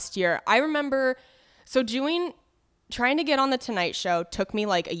the last year. I remember, trying to get on the Tonight Show took me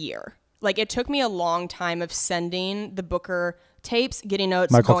like a year. Like it took me a long time of sending the Booker tapes, getting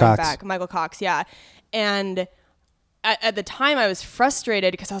notes, Michael going Cox. back. Michael Cox, yeah. And at the time I was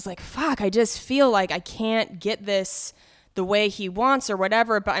frustrated because I was like, fuck, I just feel like I can't get this the way he wants or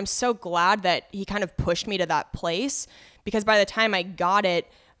whatever. But I'm so glad that he kind of pushed me to that place, because by the time I got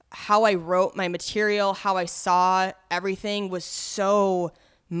it, how I wrote my material, how I saw everything was so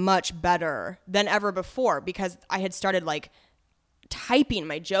much better than ever before, because I had started like typing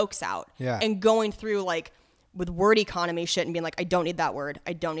my jokes out and going through like with word economy shit and being like, I don't need that word.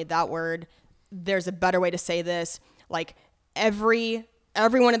 I don't need that word. There's a better way to say this. Like every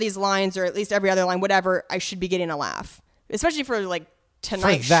every one of these lines, or at least every other line, whatever, I should be getting a laugh, especially for like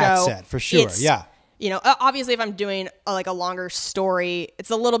tonight's For that show. set, for sure, It's, yeah. You know, obviously if I'm doing like a longer story,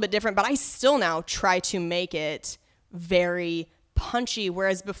 it's a little bit different, but I still now try to make it very punchy.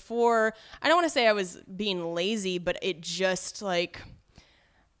 Whereas before, I don't want to say I was being lazy, but it just like,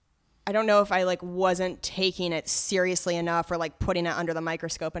 I don't know if I like wasn't taking it seriously enough or like putting it under the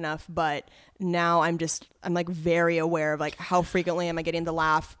microscope enough, but now I'm like very aware of like how frequently am I getting the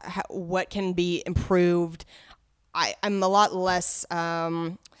laugh, what can be improved. I'm a lot less,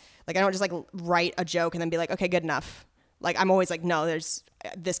 like I don't just like write a joke and then be like, okay, good enough. Like I'm always like, no,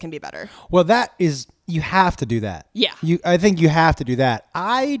 this can be better. Well, you have to do that. Yeah. I think you have to do that.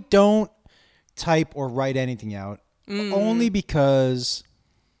 I don't type or write anything out only because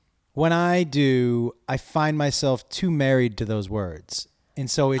when I do, I find myself too married to those words.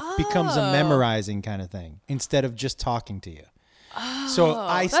 And so it becomes a memorizing kind of thing instead of just talking to you. So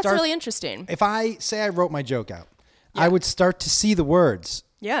That's really interesting. If I say I wrote my joke out, I would start to see the words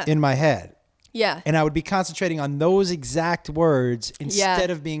in my head. Yeah. And I would be concentrating on those exact words instead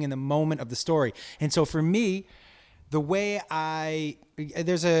of being in the moment of the story. And so for me, the way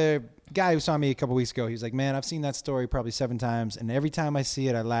there's a guy who saw me a couple weeks ago. He was like, man, I've seen that story probably 7 times. And every time I see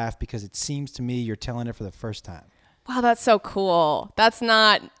it, I laugh because it seems to me you're telling it for the first time. Wow, that's so cool. That's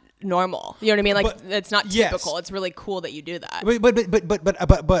not normal. You know what I mean? Like it's not typical. Yes. It's really cool that you do that.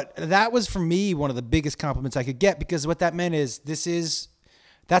 But that was for me one of the biggest compliments I could get, because what that meant is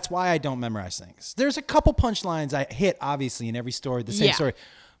that's why I don't memorize things. There's a couple punchlines I hit, obviously, in every story, the same story,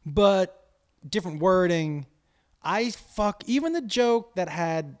 but different wording. I fuck even the joke that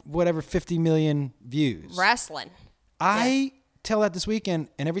had whatever 50 million views. Wrestling. I tell that this weekend,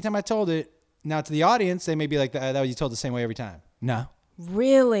 and every time I told it, now to the audience, they may be like, that you told the same way every time. No.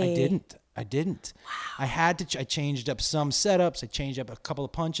 Really? I didn't. Wow. I changed up some setups. I changed up a couple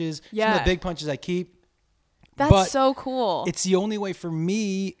of punches. Yeah. Some of the big punches I keep. That's so cool. It's the only way for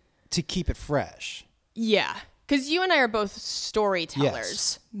me to keep it fresh. Yeah. Because you and I are both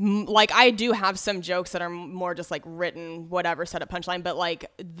storytellers. Yes. Like, I do have some jokes that are more just like written, whatever, set up punchline. But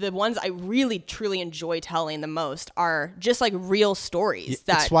like the ones I really, truly enjoy telling the most are just like real stories.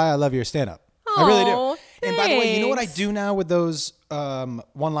 That's why I love your stand-up. I really do. Thanks. And by the way, you know what I do now with those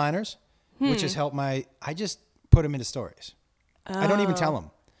one-liners, which has helped I just put them into stories. I don't even tell them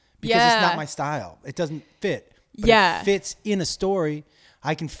because it's not my style. It doesn't fit. But it fits in a story.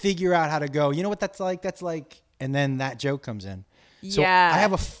 I can figure out how to go, you know what that's like? That's like, and then that joke comes in. So I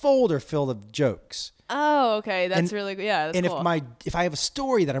have a folder filled of jokes. Oh, okay. That's really good. Yeah, that's cool. And if I have a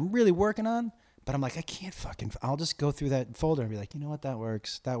story that I'm really working on, but I'm like, I can't I'll just go through that folder and be like, you know what, that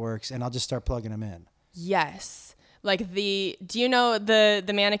works. And I'll just start plugging them in. Yes. Like do you know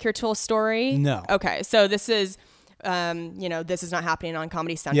the manicure tool story? No. Okay. So this is, This Is Not Happening on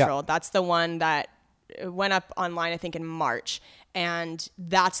Comedy Central. Yeah. That's the one that went up online, I think in March. And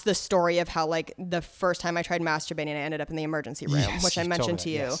that's the story of how like the first time I tried masturbating, I ended up in the emergency room, which I mentioned to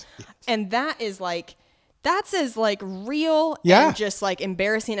you. Yes. And that's as like real and just like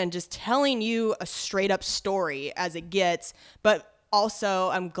embarrassing and just telling you a straight up story as it gets. But also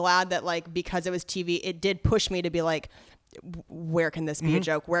I'm glad that like, because it was TV, it did push me to be like, where can this be a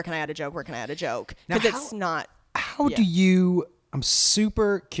joke? Where can I add a joke? Where can I add a joke? Because it's not. How do you, I'm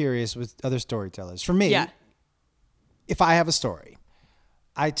super curious with other storytellers. For me, if I have a story,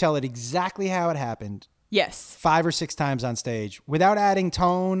 I tell it exactly how it happened. Yes. 5 or 6 times on stage without adding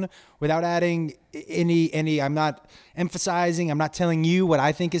tone, without adding any, I'm not emphasizing, I'm not telling you what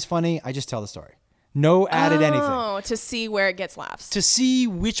I think is funny. I just tell the story. No added anything. Oh, to see where it gets laughs. To see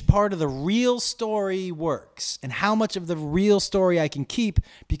which part of the real story works and how much of the real story I can keep,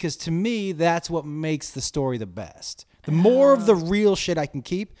 because to me, that's what makes the story the best. The more of the real shit I can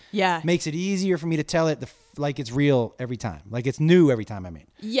keep makes it easier for me to tell it like it's real every time. Like it's new every time, I mean.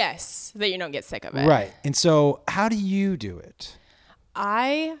 Yes, that you don't get sick of it. Right. And so how do you do it?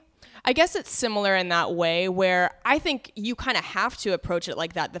 I guess it's similar in that way where I think you kind of have to approach it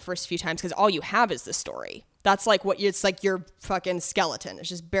like that the first few times because all you have is the story. That's like it's like your fucking skeleton. It's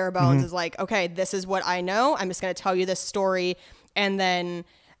just bare bones. It's like, okay, this is what I know. I'm just going to tell you this story. And then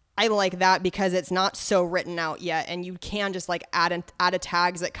I like that because it's not so written out yet. And you can just like add a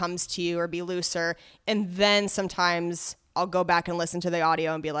tags that comes to you or be looser. And then sometimes I'll go back and listen to the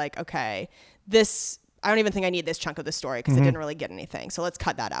audio and be like, okay, I don't even think I need this chunk of the story because it didn't really get anything. So let's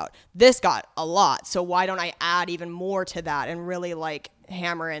cut that out. This got a lot. So why don't I add even more to that and really like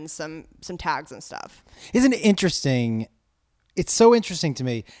hammer in some tags and stuff? Isn't it interesting? It's so interesting to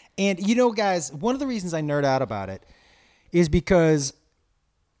me. And you know, guys, one of the reasons I nerd out about it is because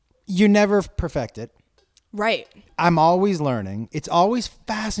you never perfect it. Right. I'm always learning. It's always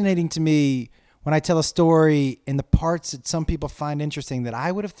fascinating to me when I tell a story in the parts that some people find interesting that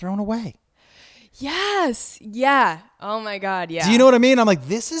I would have thrown away. Yes. Yeah. Oh my God. Yeah. Do you know what I mean? I'm like,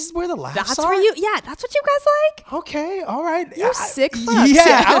 this is where the laughs That's are? where you, yeah, that's what you guys like? Okay, all right. You sick fucks.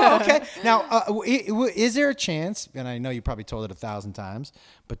 Yeah, oh, okay. Now, is there a chance, and I know you probably told it 1,000 times,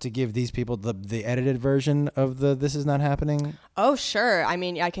 but to give these people the edited version of the This Is Not Happening? Oh, sure. I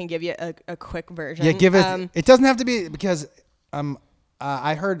mean, I can give you a quick version. Yeah, give it. It doesn't have to be, because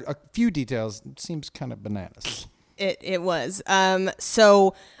I heard a few details. It seems kind of bananas. It was.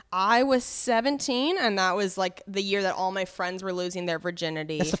 So I was 17, and that was like the year that all my friends were losing their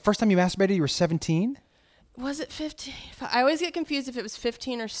virginity. That's the first time you masturbated? You were 17? Was it 15? I always get confused if it was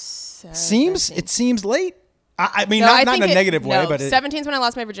 15 or 17. It seems late. I mean, No, not think in a negative way, no, but 17 is when I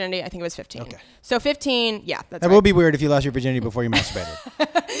lost my virginity. I think it was 15. Okay. So 15, yeah, that's that right. will be weird if you lost your virginity before you masturbated.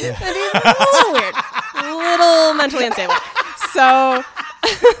 That'd be a little weird. A little mentally unstable. So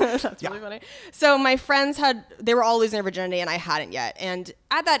that's really funny. So my friends they were all losing their virginity and I hadn't yet. And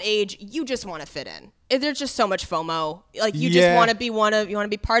at that age, you just want to fit in. There's just so much FOMO. Like you just want to be you want to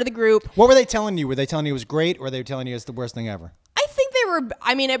be part of the group. What were they telling you? Were they telling you it was great, or were they telling you it's the worst thing ever? I think they were,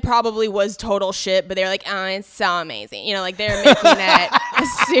 I mean, it probably was total shit, but they were like, oh, it's so amazing. You know, like they're making it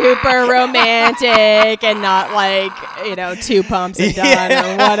super romantic and not like, 2 pumps and done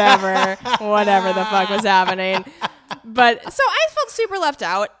or whatever the fuck was happening. But so I felt super left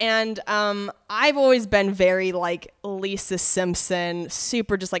out. And I've always been very like Lisa Simpson,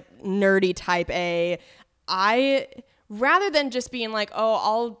 super just like nerdy type A. Rather than just being like, oh,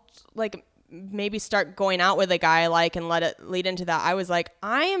 I'll like maybe start going out with a guy I like and let it lead into that, I was like,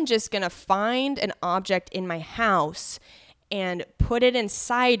 I am just going to find an object in my house and put it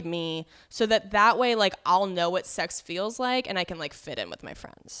inside me so that way, like, I'll know what sex feels like and I can like fit in with my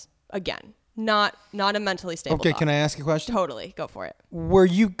friends. Again, not a mentally stable Okay, thought. can I ask a question? Totally. Go for it. Were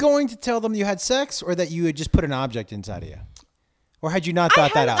you going to tell them you had sex, or that you had just put an object inside of you? Or had you not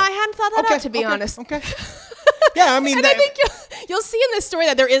thought that out? I hadn't thought that out, to be honest. Okay. Yeah, I mean, And I think you'll see in this story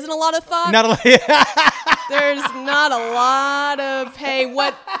that there isn't a lot of thought. not a There's not a lot of, hey,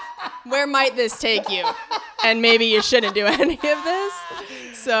 where might this take you? And maybe you shouldn't do any of this.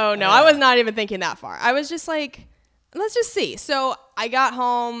 So no, I was not even thinking that far. I was just like, let's just see. So I got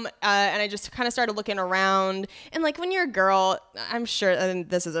home and I just kind of started looking around. And like when you're a girl, I'm sure, and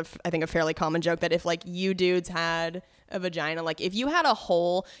this is I think a fairly common joke, that if like you dudes had a vagina, like if you had a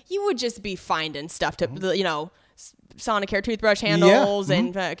hole, you would just be finding stuff to, Sonicare toothbrush handles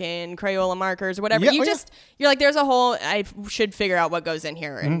and fucking Crayola markers or whatever. Yeah, You're like, there's a hole. I should figure out what goes in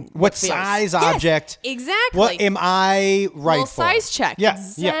here. And what feels. size Yes, object? Exactly. What am I right Little for? size check. Yeah.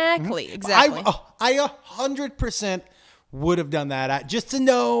 Exactly. Yeah. Exactly. I 100% would have done that just to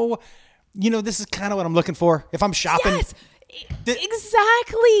know, this is kind of what I'm looking for. If I'm shopping. Yes.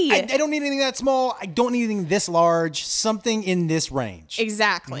 Exactly. I don't need anything that small. I don't need anything this large. Something in this range.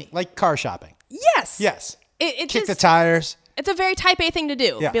 Exactly. Like car shopping. Yes. Yes. It Kick the just, tires. it's a very type A thing to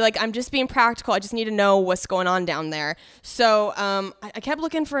do. Yeah. Be like, I'm just being practical. I just need to know what's going on down there. So I kept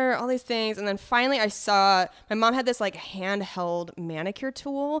looking for all these things. And then finally I saw, my mom had this like handheld manicure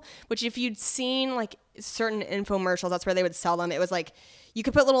tool, which if you'd seen like certain infomercials, that's where they would sell them. It was like, you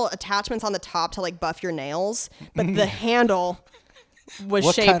could put little attachments on the top to like buff your nails, but the handle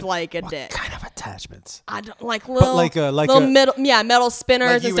was shaped like a dick. What kind of attachments? I don't like little, metal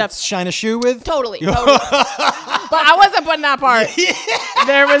spinners Like you and would stuff. shine a shoe with? Totally. But I wasn't putting that part.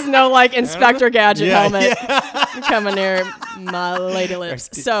 There was no like Inspector Gadget helmet coming near my lady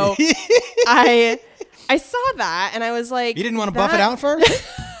lips. So I saw that and I was like, You didn't want to buff it out first?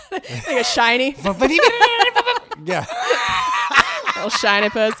 like a shiny, Yeah. little shiny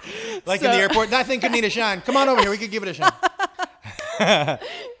puss. Like in the airport. That thing could need a shine. Come on over here. We could give it a shine.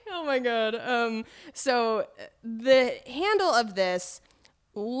 Oh my God. So the handle of this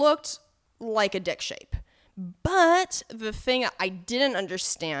looked like a dick shape. But the thing I didn't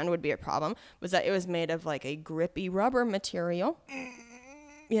understand would be a problem was that it was made of like a grippy rubber material,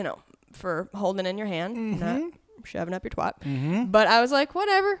 for holding in your hand, not shoving up your twat. But I was like,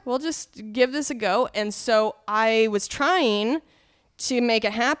 whatever, we'll just give this a go. And so I was trying to make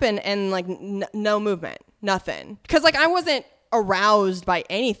it happen and like no movement, nothing. Because like I wasn't aroused by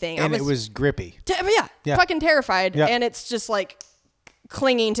anything. And it was grippy. Fucking terrified. Yeah. And it's just like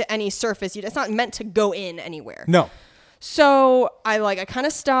clinging to any surface. It's not meant to go in anywhere. No. So I kind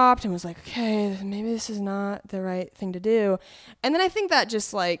of stopped and was like, okay, maybe this is not the right thing to do. And then I think that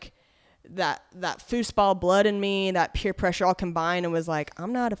just like that foosball blood in me, that peer pressure all combined, and was like,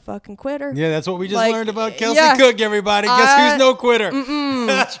 I'm not a fucking quitter. Yeah, that's what we just Like, learned about Kelsey yeah. Cook, everybody. Guess who's no quitter?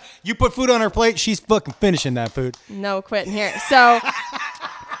 You put food on her plate, she's fucking finishing that food. No quitting here. So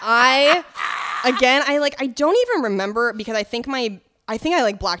I don't even remember, because I think I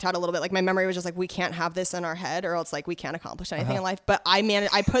like blacked out a little bit. Like my memory was just like, we can't have this in our head, or else like we can't accomplish anything in life. But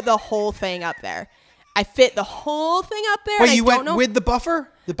I put the whole thing up there. I fit the whole thing up there. Wait, you went with the buffer?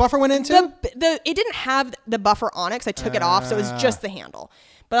 The buffer went into? It didn't have the buffer on it, because I took it off, so it was just the handle.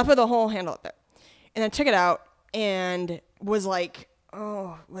 But I put the whole handle up there, and I took it out and was like,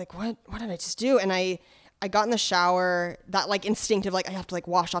 oh, like what did I just do? And I got in the shower, that like instinctive, like I have to like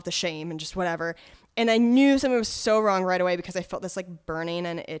wash off the shame and just whatever. And I knew something was so wrong right away, because I felt this like burning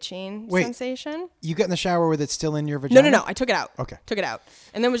and itching sensation. You got in the shower with it still in your vagina? No. I took it out. Okay. Took it out.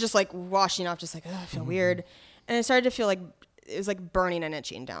 And then was just like washing off, just like, oh, I feel weird. And I started to feel like it was like burning and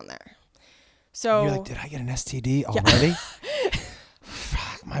itching down there. So you're like, did I get an STD already?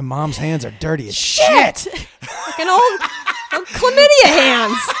 Fuck, my mom's hands are dirty as shit. Like an old chlamydia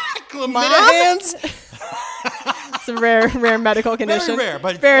hands. Chlamydia hands? It's a rare medical condition. Very rare,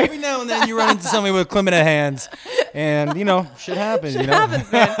 but every now and then you run into somebody with chlamydia hands, and shit happens. Shit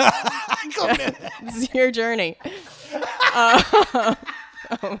happens, man. This is your journey.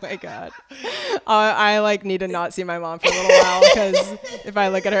 Oh my god. I like need to not see my mom for a little while, because if I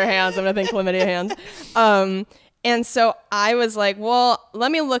look at her hands, I'm gonna think chlamydia hands. And so I was like, well,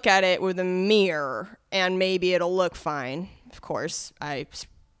 let me look at it with a mirror, and maybe it'll look fine. Of course, I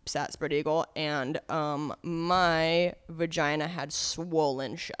sat spread eagle, and my vagina had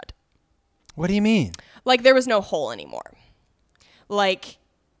swollen shut. What do you mean? Like there was no hole anymore. Like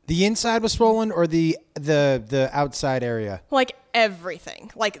the inside was swollen, or the outside area? Like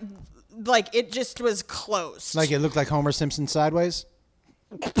everything. Like it just was closed. Like it looked like Homer Simpson sideways?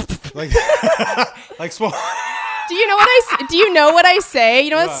 like swollen. Do you know what I say? You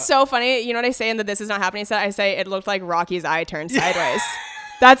know what's so funny? You know what I say in the This Is Not Happening set? I say it looked like Rocky's eye turned sideways.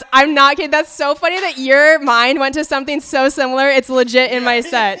 I'm not kidding. That's so funny that your mind went to something so similar. It's legit in my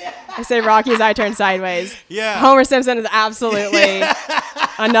set. I say Rocky's eye turned sideways. Yeah. Homer Simpson is absolutely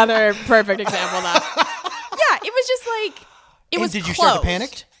another perfect example of that. Yeah, it was just like, it was did you closed. start to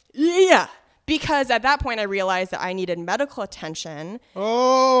panic? Yeah. Because at that point I realized that I needed medical attention.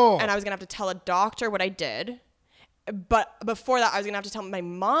 Oh. And I was going to have to tell a doctor what I did. But before that, I was going to have to tell my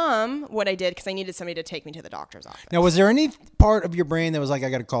mom what I did, because I needed somebody to take me to the doctor's office. Now, was there any part of your brain that was like, I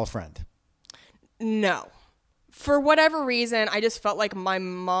got to call a friend? No. For whatever reason, I just felt like my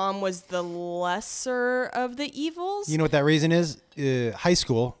mom was the lesser of the evils. You know what that reason is? High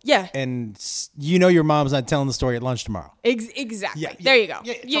school. Yeah. And your mom's not telling the story at lunch tomorrow. Exactly. Yeah, there you go.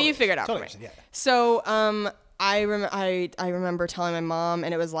 Yeah, Yeah, you figured it out totally, for me. yeah. So I remember telling my mom,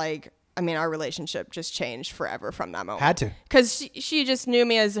 and it was like, I mean, our relationship just changed forever from that moment. Had to. Because she just knew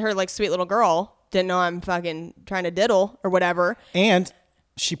me as her like sweet little girl. Didn't know I'm fucking trying to diddle or whatever. And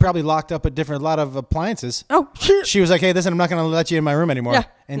she probably locked up a lot of appliances. Oh, She was like, hey, listen, I'm not going to let you in my room anymore. Yeah.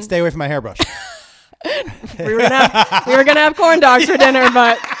 And stay away from my hairbrush. we were gonna have corn dogs for dinner,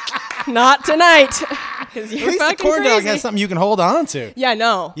 but not tonight. Because you're At least the fucking corn crazy. dog has something you can hold on to. Yeah,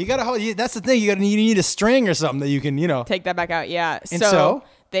 no. You got to hold. That's the thing. You need a string or something that you can, Take that back out. Yeah. And so?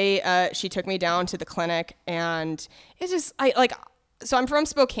 She took me down to the clinic, and it's just, so I'm from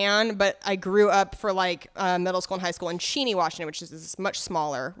Spokane, but I grew up for middle school and high school in Cheney, Washington, which is much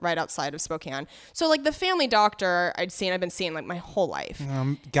smaller, right outside of Spokane. So like the family doctor I've been seeing like my whole life.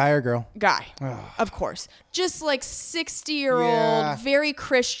 Guy or girl? Guy, of course. Just like 60-year-old, Yeah. very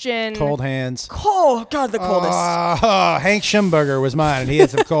Christian. Cold hands. Oh, God, the coldest. Hank Schimberger was mine, and he had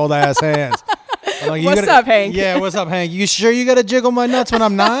some cold ass hands. I'm like, What's up, Hank? Yeah, what's up, Hank? You sure you got to jiggle my nuts when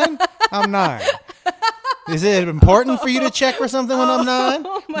I'm 9? I'm 9. Is it important for you to check for something when I'm 9?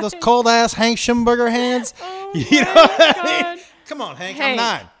 Those cold ass Hank Schimberger hands. You know what I mean? Come on, Hank. I'm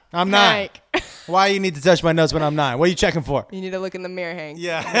 9. I'm 9. Hank. Why you need to touch my nuts when I'm 9? What are you checking for? You need to look in the mirror, Hank.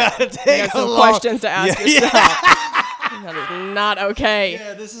 Yeah. You got some questions to ask yourself. That is not okay.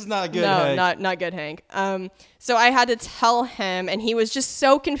 Yeah, this is not good, No, Hank. not good, Hank. So I had to tell him, and he was just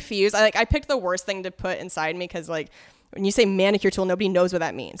so confused. I picked the worst thing to put inside me, because when you say manicure tool, nobody knows what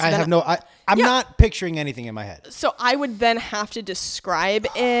that means. So I'm not picturing anything in my head. So I would then have to describe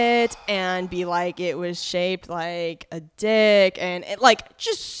it and be like, it was shaped like a dick, and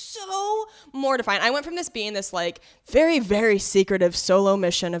just so mortifying. I went from this being this very, very secretive solo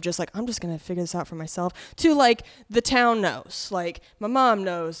mission of just I'm just going to figure this out for myself, to the town knows, my mom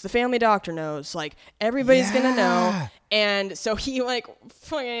knows, the family doctor knows, everybody's going to know. And so he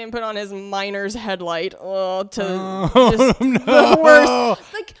fucking put on his miner's headlight the worst.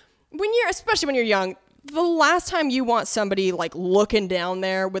 especially when you're young, the last time you want somebody like looking down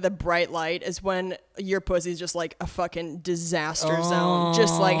there with a bright light is when your pussy's just like a fucking disaster zone,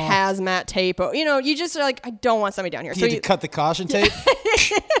 just like hazmat tape. You know, you just are like, I don't want somebody down here. You had to cut the caution tape.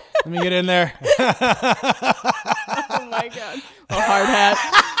 Let me get in there. Oh my god, a hard hat.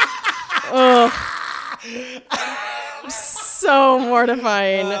 Oh. So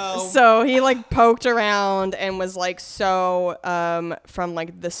mortifying. So he like poked around and was like, so from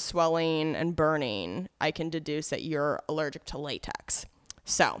like the swelling and burning, I can deduce that you're allergic to latex.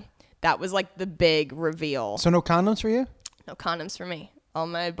 So that was like the big reveal. So no condoms for you? No condoms for me. All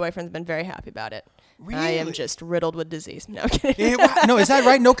my boyfriend's been very happy about it. Really? I am just riddled with disease. No kidding. No, is that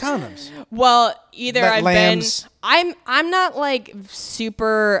right? No condoms. Well, either Like I've lambs. been, I'm not like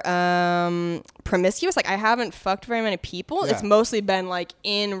super promiscuous. Like I haven't fucked very many people. Yeah. It's mostly been like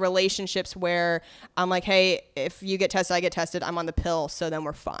in relationships where I'm like, hey, if you get tested, I get tested. I'm on the pill, so then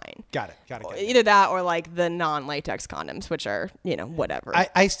we're fine. Got it. Either that or like the non-latex condoms, which are, you know, whatever.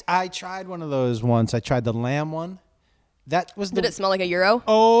 I tried one of those once. I tried the lamb one. That was Did it smell like a Euro?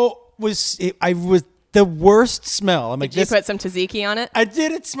 I was the worst smell. I'm like, Did you put some tzatziki on it? I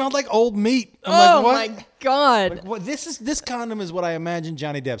did. It smelled like old meat. I'm like, what? My god! Like, what? This condom is what I imagine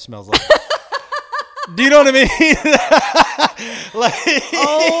Johnny Depp smells like. Do you know what I mean? Like,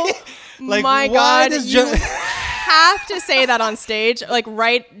 oh like, my why god! does You have to say that on stage. Like,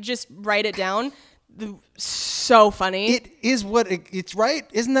 just write it down. So funny. It is what it's right.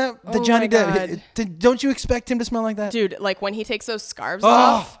 Isn't that the Oh Johnny my Depp? Don't you expect him to smell like that? Dude, like when he takes those scarves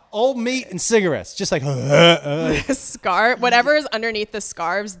off. Old meat and cigarettes. Just like, Whatever is underneath the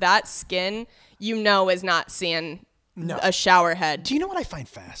scarves, that skin, you know, is not seeing a shower head. Do you know what I find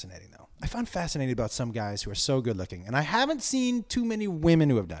fascinating, though? I find fascinating about some guys who are so good looking, and I haven't seen too many women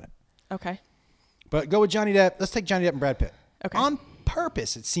who have done it. Okay. But go with Johnny Depp. Let's take Johnny Depp and Brad Pitt. Okay. On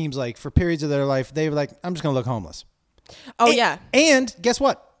purpose, it seems like, for periods of their life, they were like, I'm just going to look homeless. Oh, yeah. And guess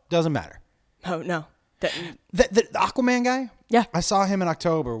what? Doesn't matter. Oh, no. The Aquaman guy? Yeah. I saw him in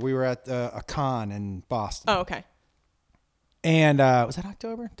October. We were at a con in Boston. Oh, okay. And was that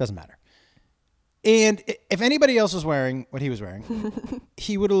October? Doesn't matter. And if anybody else was wearing what he was wearing,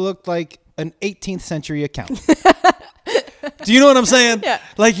 he would have looked like an 18th century accountant. Do you know what I'm saying? Yeah.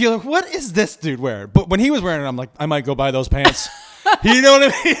 Like, you're like, what is this dude wearing? But when he was wearing it, I'm like, I might go buy those pants. You know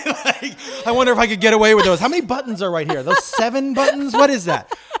what I mean? Like, I wonder if I could get away with those. How many buttons are right here? Those 7 buttons? What is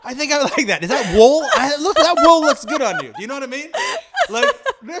that? I think I like that. Is that wool? That wool looks good on you. Do you know what I mean? Like,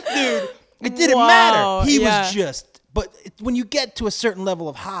 this dude, it didn't matter. He was just, but when you get to a certain level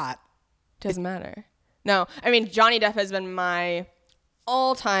of hot. Doesn't matter. No. I mean, Johnny Depp has been my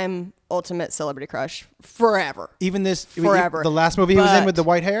all-time ultimate celebrity crush forever. Even forever. The last movie he was in with the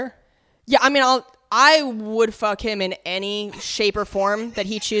white hair? Yeah, I mean, I would fuck him in any shape or form that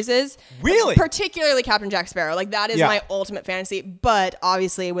he chooses. Really? Particularly Captain Jack Sparrow. Like, that is my ultimate fantasy. But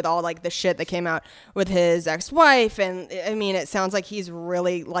obviously, with all like the shit that came out with his ex-wife, and I mean, it sounds like he's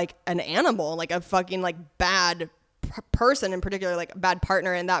really like an animal, like a fucking like bad person, in particular, like a bad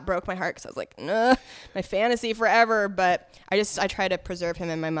partner, and that broke my heart because I was like, nah, my fantasy forever. But I try to preserve him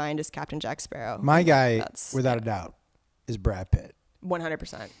in my mind as Captain Jack Sparrow. My guy, without a doubt, is Brad Pitt.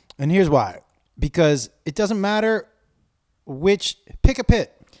 100%. And here's why. Because it doesn't matter pick a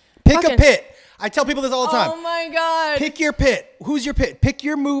pit. Pick a pit. I tell people this all the time. Oh my God. Pick your pit. Who's your pit? Pick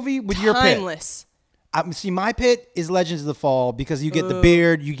your movie with your pit. Timeless. See, my pit is Legends of the Fall because you get the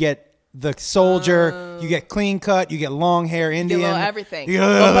beard, you get the soldier, you get clean cut, you get long hair Indian. You get a little everything. You get a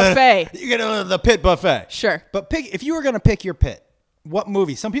little buffet. You get the pit buffet. Sure. But if you were going to pick your pit, what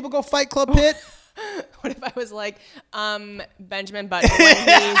movie? Some people go Fight Club pit. What if I was like, Benjamin Button when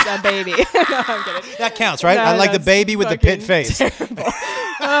he's a baby? No, I'm kidding. That counts, right? No, I like the baby with the pit face.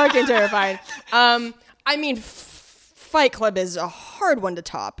 Fucking terrifying. I mean, Fight Club is a hard one to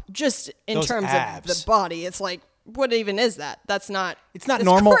top, just in Those terms abs. of the body. It's like, what even is that? It's not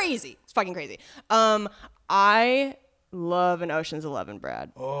normal. Crazy. It's fucking crazy. I love an Ocean's 11,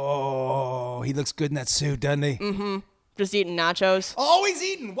 Brad. Oh, he looks good in that suit, doesn't he? Mm-hmm. Just eating nachos. Always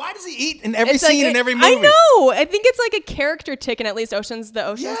eating. Why does he eat in every scene in every movie? I know. I think it's like a character tick in at least the Ocean's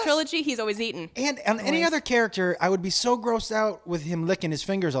trilogy. He's always eating. And on any other character, I would be so grossed out with him licking his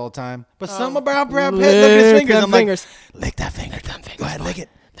fingers all the time. But something about Brad Pitt licking his fingers. I'm like, lick that finger. Lick them fingers. Go ahead, lick it.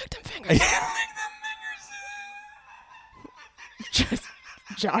 Lick them fingers. Just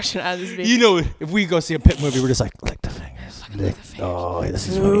Josh and Adam's being. You know, if we go see a Pitt movie, we're just like, lick the fingers. Oh, this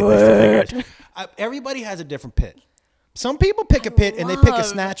is when you lick the fingers. Everybody has a different pit. Some people pick a pit and they pick a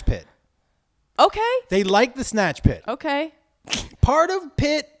snatch pit. Okay. They like the snatch pit. Okay. Part of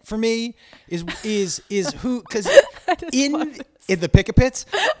pit for me is who, because in the pick a pits.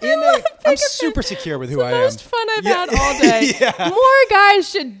 I'm super secure with who I am. Most fun I've had all day. Yeah. More guys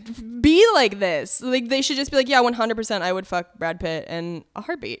should be like this. Like they should just be like, yeah, 100%. I would fuck Brad Pitt in a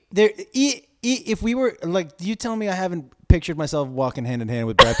heartbeat. If we were like, you telling me I haven't pictured myself walking hand in hand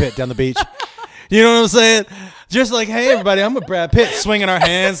with Brad Pitt down the beach? You know what I'm saying? Just like, hey, everybody, I'm with Brad Pitt, swinging our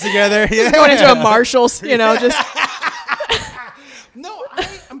hands together. Yeah. Going into a Marshalls, you know, just. No,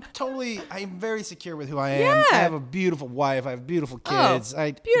 I'm very secure with who I am. Yeah. I have a beautiful wife. I have beautiful kids.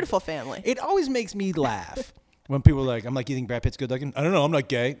 Beautiful family. It always makes me laugh when people are like, I'm like, you think Brad Pitt's good looking? I don't know. I'm not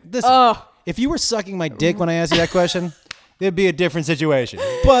gay. If you were sucking my dick when I asked you that question, it'd be a different situation.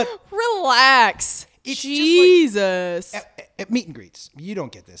 But relax. It's Jesus. Just like, at meet and greets, you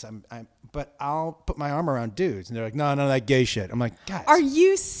don't get this. But I'll put my arm around dudes, and they're like, no, that gay shit. I'm like, guys. Are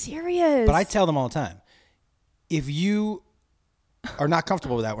you serious? But I tell them all the time, if you are not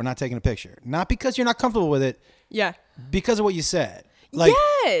comfortable with that, we're not taking a picture. Not because you're not comfortable with it. Yeah. Because of what you said. Like,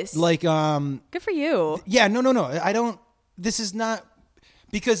 yes. Like, good for you. Yeah, no. I don't. This is not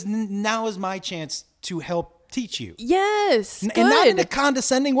because now is my chance to help teach you. Yes. Good. And not in a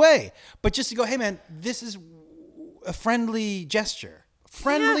condescending way, but just to go, hey man, this is a friendly gesture.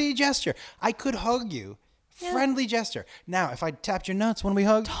 Friendly gesture. I could hug you. Friendly gesture. Now, if I tapped your nuts when we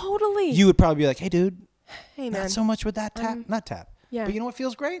hugged, totally, you would probably be like, hey dude, hey man, not so much with that tap, not tap. Yeah. But you know what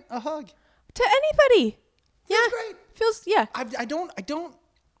feels great? A hug. To anybody. Feels great. Feels, yeah.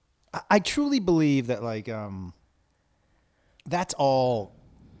 I truly believe that like, that's all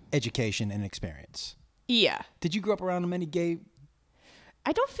education and experience. Yeah. Did you grow up around many gay?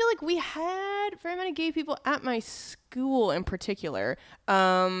 I don't feel like we had very many gay people at my school in particular.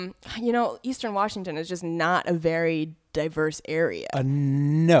 You know, Eastern Washington is just not a very diverse area.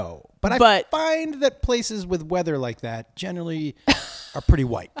 No. But I find that places with weather like that generally are pretty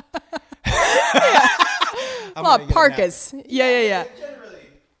white. A lot of parkas. Yeah.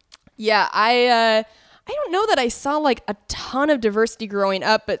 Yeah, I don't know that I saw like a ton of diversity growing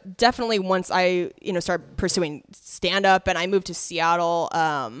up, but definitely once I, started pursuing stand up and I moved to Seattle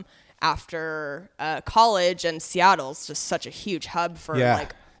after college, and Seattle's just such a huge hub for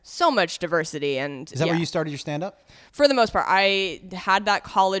like so much diversity. And is that where you started your stand up? For the most part, I had that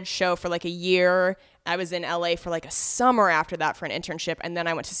college show for like a year. I was in LA for like a summer after that for an internship, and then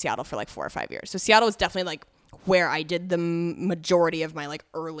I went to Seattle for like 4 or 5 years. So Seattle was definitely like where I did the majority of my like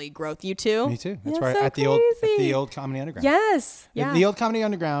early growth. You too? Me too. That's right. So at the old Comedy Underground. Yes. Yeah. The old Comedy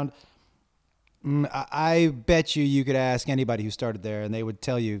Underground. I bet you could ask anybody who started there, and they would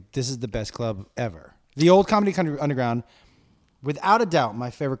tell you this is the best club ever. The old Comedy Underground, without a doubt, my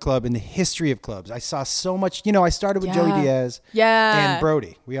favorite club in the history of clubs. I saw so much. I started with Joey Diaz. Yeah. And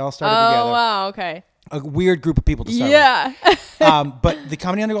Brody. We all started together. Oh wow. Okay. A weird group of people to start with. But the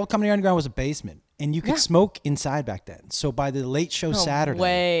old Comedy Underground was a basement. And you could smoke inside back then. So by the late show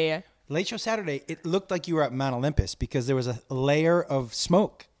Saturday, it looked like you were at Mount Olympus because there was a layer of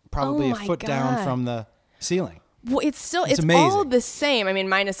smoke, probably a foot down from the ceiling. Well, it's amazing. all the same. I mean,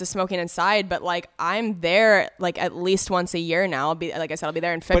 minus the smoking inside, but like I'm there like at least once a year now. I'll be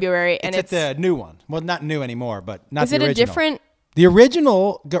there in February, and it's at the new one. Well, not new anymore, but not the original. Is it a different? The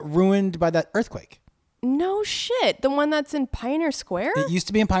original got ruined by that earthquake. No shit. The one that's in Pioneer Square? It used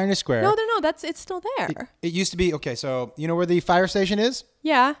to be in Pioneer Square. No, it's still there. It used to be, okay, so you know where the fire station is?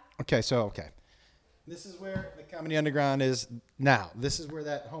 Yeah. Okay. This is where the Comedy Underground is now. This is where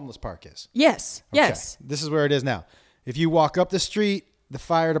that homeless park is. Yes. Okay. Yes. This is where it is now. If you walk up the street, the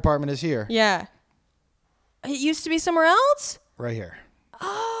fire department is here. Yeah. It used to be somewhere else? Right here.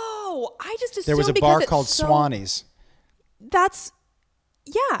 Oh, I just assumed there was a bar called Swanee's. That's...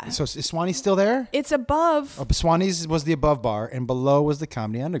 Yeah. So is Swanee's still there? It's above. Swanee's was the above bar, and below was the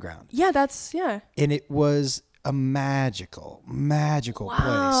Comedy Underground. Yeah, And it was a magical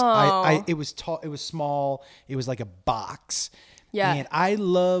wow. place. It was tall. It was small. It was like a box. Yeah. And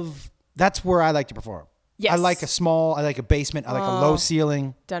that's where I like to perform. Yes. I like a basement. I like a low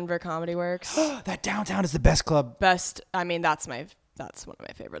ceiling. Denver Comedy Works. That downtown is the best club. I mean, that's one of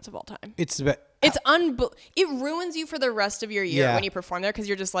my favorites of all time. It's the best. It ruins you for the rest of your year when you perform there because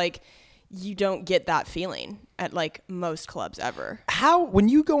you're just like, you don't get that feeling at like most clubs ever. When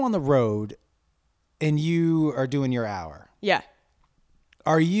you go on the road and you are doing your hour. Yeah.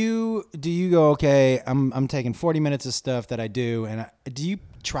 Do you go, okay, I'm taking 40 minutes of stuff that I do, and do you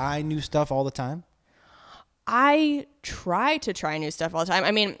try new stuff all the time? I try to try new stuff all the time.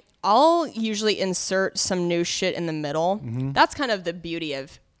 I mean, I'll usually insert some new shit in the middle. Mm-hmm. That's kind of the beauty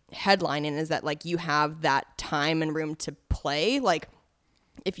of headlining, is that like you have that time and room to play. Like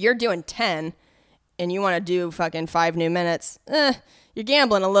if you're doing 10 and you want to do fucking 5 new minutes, you're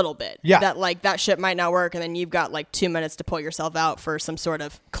gambling a little bit. Yeah. That like that shit might not work, and then you've got like 2 minutes to pull yourself out for some sort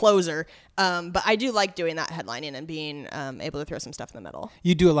of closer. But I do like doing that headlining and being able to throw some stuff in the middle.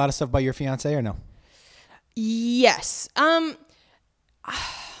 You do a lot of stuff by your fiance or no? Yes. I'm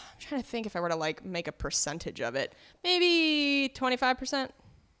trying to think if I were to like make a percentage of it. Maybe 25%,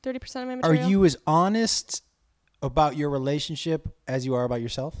 30% of my Are material. you as honest about your relationship as you are about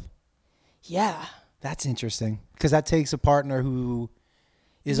yourself? Yeah. That's interesting because that takes a partner who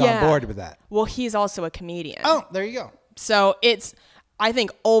is on board with that. Well, he's also a comedian. Oh, there you go. So it's, I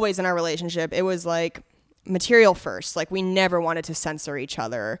think always in our relationship, it was like material first. Like we never wanted to censor each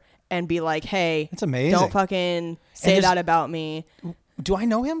other and be like, hey, That's amazing. don't fucking say that about me. Do I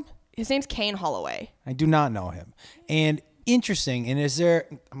know him? His name's Kane Holloway. I do not know him. And interesting. And is your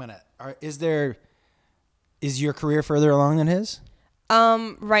career further along than his?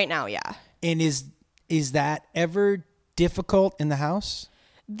 Right now, yeah. And is that ever difficult in the house?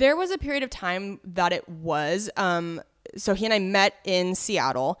 There was a period of time that it was. So he and I met in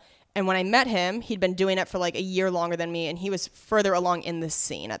Seattle. And when I met him, he'd been doing it for like a year longer than me. And he was further along in the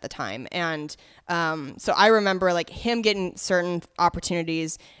scene at the time. And so I remember like him getting certain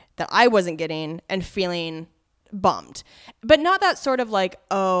opportunities that I wasn't getting and feeling bummed. But not that sort of like,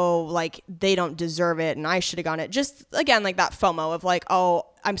 oh, like they don't deserve it and I should have gotten it. Just again, like that FOMO of like, oh,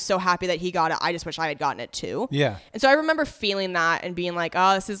 I'm so happy that he got it. I just wish I had gotten it too. Yeah. And so I remember feeling that and being like,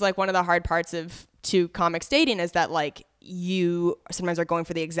 oh, this is like one of the hard parts of two comics dating is that like you sometimes are going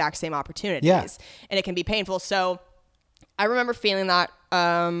for the exact same opportunities. Yeah. And it can be painful. So I remember feeling that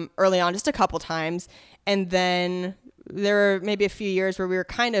early on just a couple times. And then there were maybe a few years where we were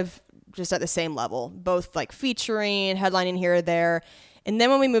kind of just at the same level, both like featuring, headlining here or there. And then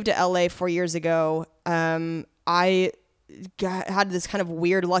when we moved to LA 4 years ago, I had this kind of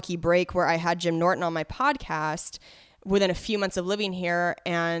weird lucky break where I had Jim Norton on my podcast within a few months of living here.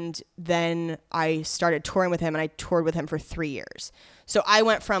 And then I started touring with him and I toured with him for 3 years. So I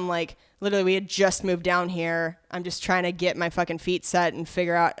went from like, literally we had just moved down here. I'm just trying to get my fucking feet set and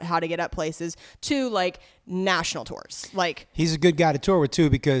figure out how to get up places to like national tours. Like He's a good guy to tour with too,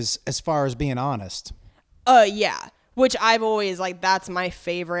 because as far as being honest. Yeah. Which I've always like, that's my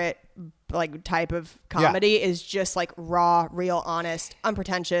favorite like type of comedy is just like raw, real, honest,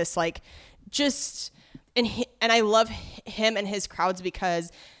 unpretentious, like just, and I love him and his crowds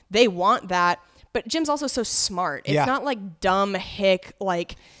because they want that. But Jim's also so smart. It's not like dumb hick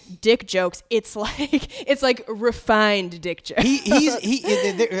like dick jokes. It's like refined dick jokes.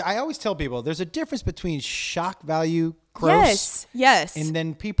 I always tell people there's a difference between shock value gross. Yes. And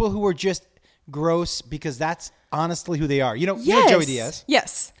then people who are just gross because that's honestly who they are. You know Joey Diaz.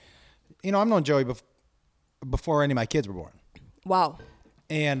 Yes. You know, I've known Joey before any of my kids were born. Wow.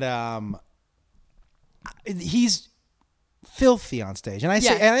 And he's filthy on stage. And I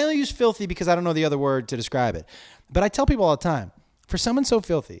say, and I only use filthy because I don't know the other word to describe it. But I tell people all the time, for someone so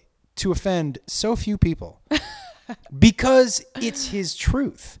filthy to offend so few people because it's his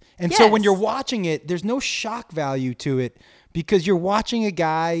truth. And so when you're watching it, there's no shock value to it because you're watching a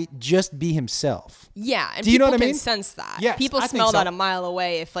guy just be himself. Yeah. And do you know people what I mean? can sense that. Yes, people I think smell so. that a mile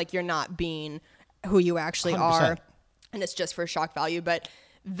away if like you're not being who you actually 100%. are. And it's just for shock value. But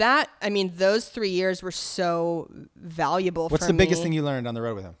that, I mean, those 3 years were so valuable for me. What's the biggest thing you learned on the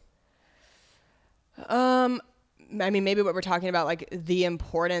road with him? I mean, maybe what we're talking about, like the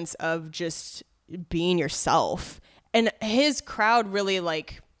importance of just being yourself. And his crowd really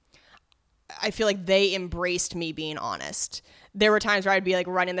like, I feel like they embraced me being honest. There were times where I'd be like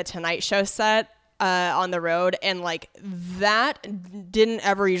running the Tonight Show set on the road, and like that didn't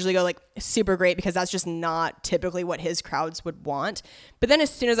ever usually go like super great because that's just not typically what his crowds would want. But then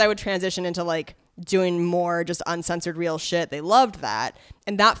as soon as I would transition into like doing more just uncensored real shit, they loved that,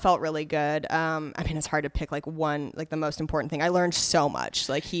 and that felt really good. I mean, it's hard to pick like one, like the most important thing. I learned so much.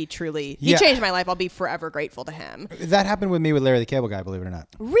 Like he changed my life. I'll be forever grateful to him. That happened with me with Larry the Cable Guy, believe it or not.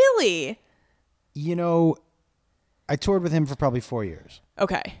 Really? You know, I toured with him for probably 4 years.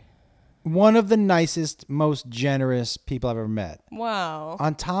 Okay. One of the nicest, most generous people I've ever met. Wow.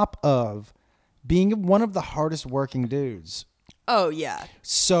 On top of being one of the hardest working dudes. Oh, yeah.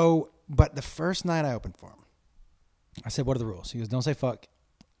 So, but the first night I opened for him, I said, what are the rules? He goes, don't say fuck.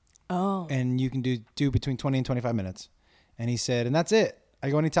 Oh. And you can do between 20 and 25 minutes. And he said, and that's it. I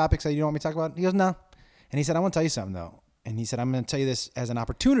go, any topics that you don't want me to talk about? He goes, no. And he said, I want to tell you something, though. And he said, I'm going to tell you this as an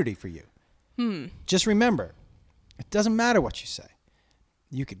opportunity for you. Just remember, it doesn't matter what you say.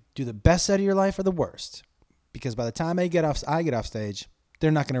 You could do the best set of your life or the worst, because by the time I get off stage,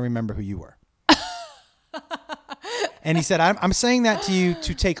 they're not going to remember who you were. And he said, I'm saying that to you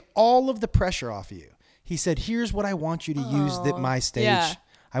to take all of the pressure off of you. He said, here's what I want you to use my stage. yeah.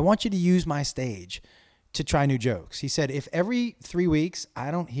 I want you to use my stage to try new jokes. He said, if every 3 weeks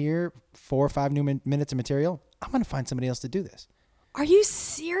I don't hear 4 or 5 new minutes of material, I'm going to find somebody else to do this. Are you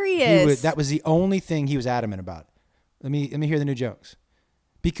serious? That was the only thing he was adamant about. Let me hear the new jokes.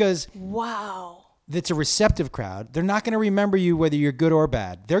 Because wow. it's a receptive crowd. They're not going to remember you whether you're good or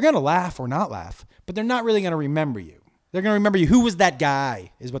bad. They're going to laugh or not laugh, but they're not really going to remember you. They're going to remember you. Who was that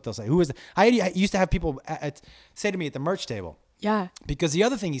guy is what they'll say. Who was I used to have people say to me at the merch table. Yeah. Because the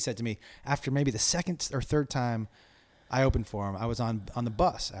other thing he said to me after maybe the second or third time I opened for him, I was on the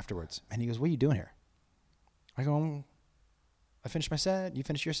bus afterwards. And he goes, what are you doing here? I go, I finished my set. You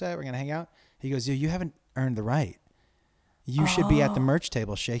finished your set. We're going to hang out. He goes, you haven't earned the right. You should be at the merch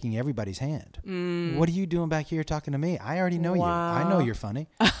table shaking everybody's hand. What are you doing back here talking to me? I already know you. I know you're funny.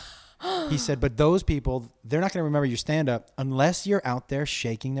 He said, but those people, they're not going to remember your stand-up unless you're out there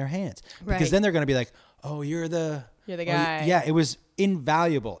shaking their hands. Because then they're going to be like, oh, you're the guy. Yeah, it was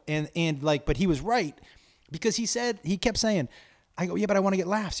invaluable. And like, but he was right because he kept saying, I go, yeah, but I want to get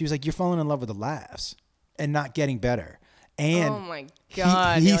laughs. He was like, you're falling in love with the laughs and not getting better. And oh my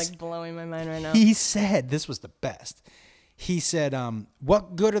God, you're like blowing my mind right now. He said, this was the best. He said,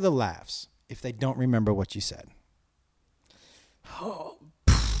 what good are the laughs if they don't remember what you said? Oh,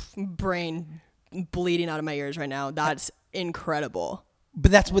 brain bleeding out of my ears right now. That's incredible.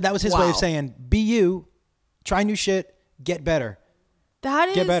 But that was his way of saying, be you, try new shit, get better.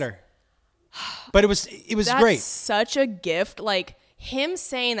 Get better. But it was that's great. Such a gift. Like him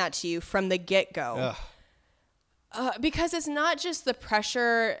saying that to you from the get-go. Because it's not just the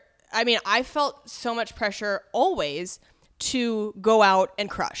pressure. I mean, I felt so much pressure always to go out and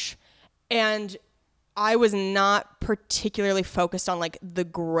crush. And I was not particularly focused on like the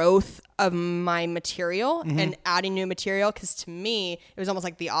growth of my material and adding new material. Cause to me, it was almost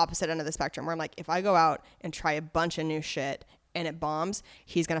like the opposite end of the spectrum where I'm like, if I go out and try a bunch of new shit and it bombs,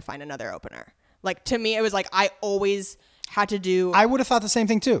 he's going to find another opener. Like to me, it was like, I always had to do. I would have thought the same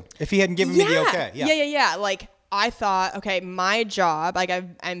thing too. If he hadn't given me the okay. Yeah. Like I thought, okay, my job, like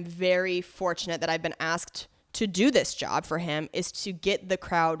I'm very fortunate that I've been asked to do this job for him is to get the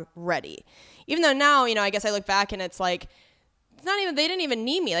crowd ready. Even though now, I guess I look back and it's like, they didn't even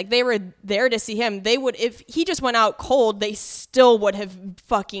need me. Like they were there to see him. They would, if he just went out cold, they still would have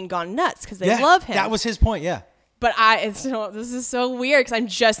fucking gone nuts because they love him. That was his point. Yeah. But this is so weird because I'm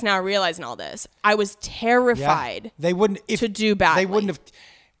just now realizing all this. I was terrified. They wouldn't to do badly.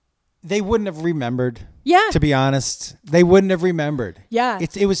 They wouldn't have remembered. Yeah. To be honest, they wouldn't have remembered. Yeah.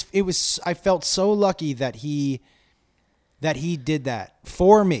 It was. I felt so lucky that he did that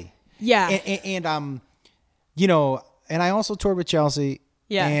for me. Yeah. And and I also toured with Chelsea.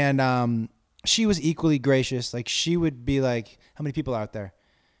 Yeah. And she was equally gracious. Like she would be like, "How many people are out there?"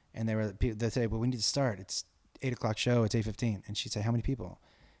 And they'd say, "Well, we need to start. It's 8:00 show. It's 8:15." And she'd say, "How many people?"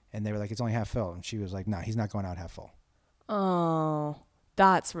 And they were like, "It's only half full." And she was like, "No, he's not going out half full." Oh,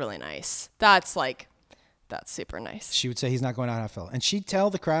 that's really nice. That's super nice. She would say he's not going out half full. And she'd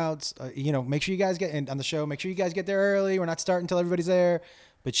tell the crowds, make sure you guys get on the show. Make sure you guys get there early. We're not starting until everybody's there.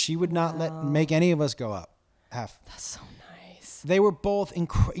 But she would not make any of us go up half. That's so nice. They were both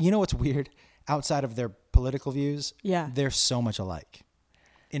you know what's weird? Outside of their political views, they're so much alike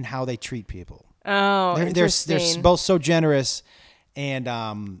in how they treat people. Oh, interesting. They're both so generous and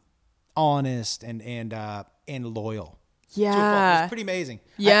honest and loyal. Yeah. It was pretty amazing.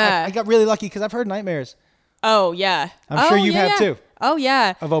 Yeah. I got really lucky because I've heard nightmares. Oh, yeah. I'm sure you have too. Oh,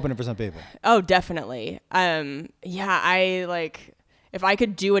 yeah. Of opening for some people. Oh, definitely. If I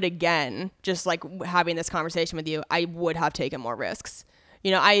could do it again, just like having this conversation with you, I would have taken more risks.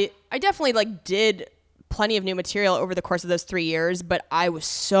 I definitely did plenty of new material over the course of those 3 years, but I was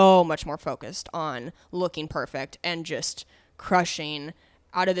so much more focused on looking perfect and just crushing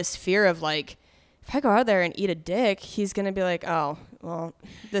out of this fear of if I go out there and eat a dick, he's going to be like, oh, well,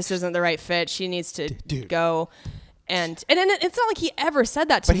 this isn't the right fit. She needs to go. And it's not like he ever said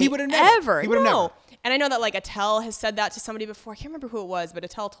that to me. But he would have never. He would have never. And I know that Attell has said that to somebody before. I can't remember who it was, but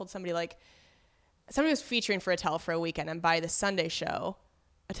Attell told somebody somebody was featuring for Attell for a weekend. And by the Sunday show,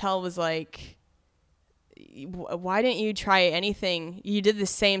 Attell was like, why didn't you try anything? You did the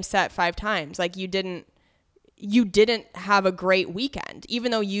same set 5 times. You didn't have a great weekend.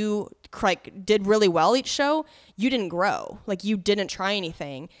 Even though you did really well each show, you didn't grow. You didn't try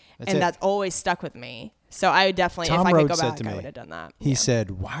anything. That's always stuck with me. So I definitely, Tom if I could Rhodes go back, said to me, I would have done that. He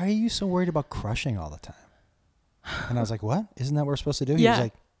said, why are you so worried about crushing all the time? And I was like, what? Isn't that what we're supposed to do? He was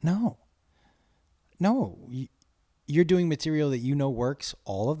like, no, you're doing material that works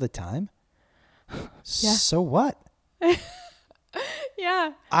all of the time. So what?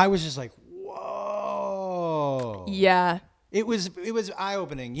 Yeah. I was just like, whoa. whoa. Yeah. It was eye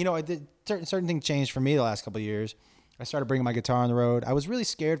opening. You know, certain things changed for me the last couple of years. I started bringing my guitar on the road. I was really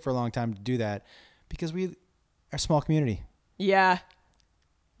scared for a long time to do that because we are a small community. Yeah.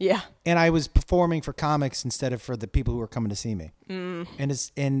 Yeah. And I was performing for comics instead of for the people who were coming to see me. And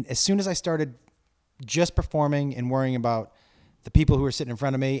as soon as I started just performing and worrying about the people who were sitting in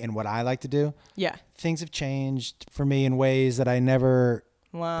front of me and what I like to do, Yeah. things have changed for me in ways that I never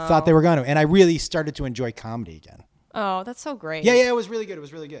Wow. thought they were going to. And I really started to enjoy comedy again. Oh, that's so great. Yeah, it was really good. It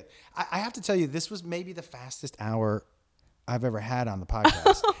was really good. I have to tell you, this was maybe the fastest hour I've ever had on the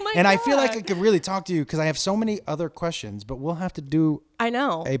podcast. Oh my and God. I feel like I could really talk to you because I have so many other questions, but we'll have to do I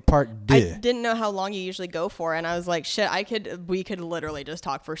know. a part I two. didn't know how long you usually go for, and I was like, shit, we could literally just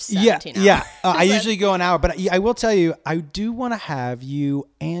talk for 17 hours. Yeah. I usually go an hour, but I will tell you, I do want to have you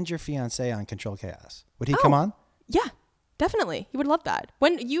and your fiance on Control Chaos. Would he come on? Yeah, definitely. You would love that.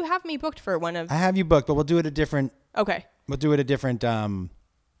 When you have me booked for one of. I have you booked, but we'll do it a different. Okay. We'll do it a different.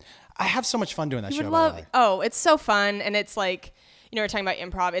 I have so much fun doing that You show. would by the love. way. Oh, it's so fun, and it's like, we're talking about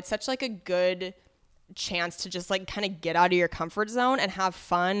improv. It's such like a good chance to just like kind of get out of your comfort zone and have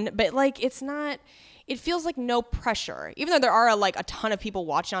fun, but like it's not. It feels like no pressure, even though there are like a ton of people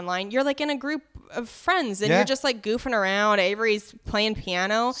watching online. You're like in a group of friends, and Yeah. you're just like goofing around. Avery's playing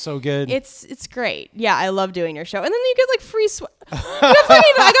piano. So good. It's great. Yeah, I love doing your show. And then you get like free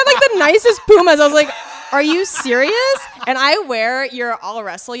I got like the nicest Pumas. I was like, are you serious? And I wear your I'll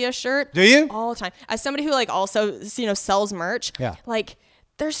Wrestle Ya shirt. Do you? All the time. As somebody who like also, sells merch. Yeah. Like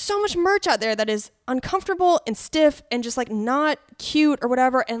there's so much merch out there that is uncomfortable and stiff and just like not cute or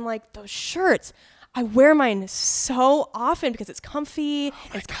whatever. And like those shirts, I wear mine so often because it's comfy,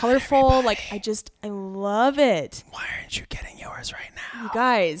 it's colorful. everybody. Like I love it. Why aren't you getting yours right now? You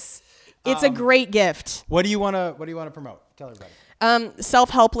guys, it's a great gift. What do you want to promote? Tell everybody.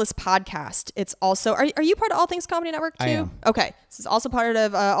 Self-Helpless podcast. It's also, are you part of All Things Comedy Network too? I am. Okay. This is also part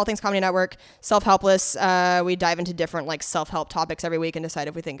of All Things Comedy Network. Self-Helpless. We dive into different like self-help topics every week and decide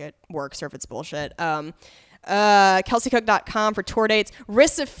if we think it works or if it's bullshit. KelseyCook.com for tour dates.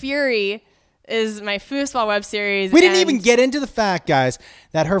 Wrists of Fury is my foosball web series. We didn't and even get into the fact, guys,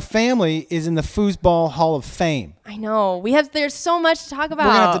 that her family is in the Foosball Hall of Fame. I know. there's so much to talk about.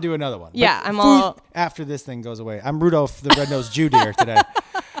 We're gonna have to do another one. Yeah, But I'm all- after this thing goes away. I'm Rudolph the Red-Nosed Jew deer today.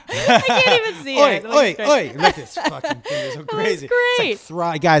 I can't even see it. Oi. Look at this fucking thing. It's so crazy. great. It's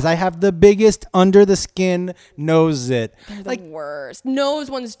like guys, I have the biggest under the skin nose it. They're the worst.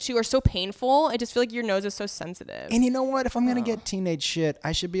 Nose ones too are so painful. I just feel like your nose is so sensitive. And you know what? If I'm gonna get teenage shit,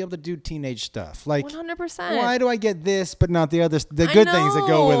 I should be able to do teenage stuff. Like 100%. why do I get this but not the others? The good things that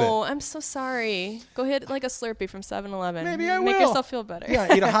go with it. I'm so sorry. Go hit like a Slurpee from 7-Eleven. Maybe I Make will. yourself feel better.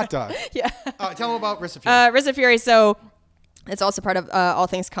 Yeah, eat a hot dog. Yeah. Tell them about Wrists of Fury. Wrists of Fury. So it's also part of All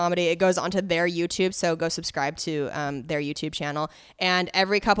Things Comedy. It goes onto their YouTube, so go subscribe to their YouTube channel. And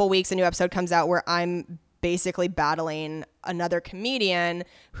every couple weeks, a new episode comes out where I'm basically battling another comedian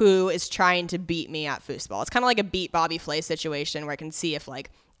who is trying to beat me at foosball. It's kind of like a beat Bobby Flay situation where I can see if like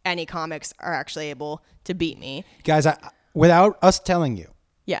any comics are actually able to beat me. Guys, without us telling you,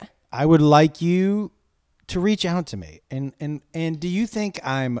 Yeah. I would like you to reach out to me. And do you think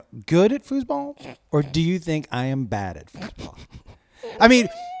I'm good at foosball or do you think I am bad at foosball? I mean,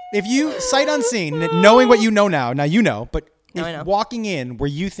 if you sight unseen, knowing what you know now you know, but No, I if know. walking in, were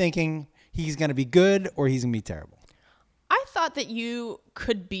you thinking he's going to be good or he's going to be terrible? I thought that you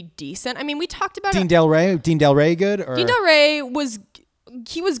could be decent. I mean, we talked about Dean Del Rey good? Or? Dean Del Rey was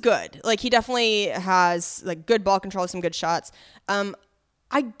good. Like he definitely has like good ball control, some good shots.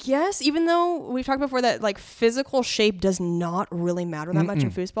 I guess even though we've talked before that like physical shape does not really matter that much in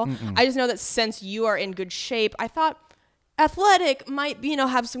foosball, I just know that since you are in good shape, I thought athletic might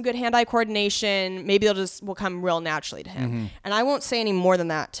have some good hand-eye coordination. Maybe will come real naturally to him. And I won't say any more than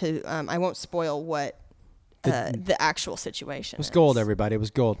that. I won't spoil what the actual situation. It was gold, everybody. It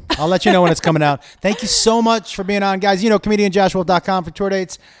was gold. I'll let you know when it's coming out. Thank you so much for being on, guys. ComedianJoshWolf.com for tour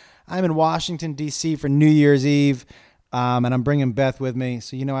dates. I'm in Washington, D.C. for New Year's Eve, and I'm bringing Beth with me.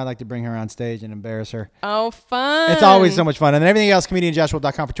 So I like to bring her on stage and embarrass her. Oh, fun. It's always so much fun. And then everything else,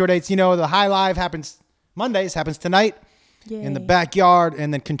 ComedianJoshWolf.com for tour dates. The High Live happens Mondays, happens tonight in the backyard,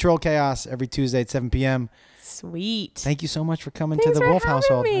 and then Control Chaos every Tuesday at 7 p.m. Sweet. Thank you so much for coming Thanks to the for Wolf having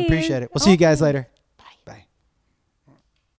household. I me. appreciate it. We'll see you guys later.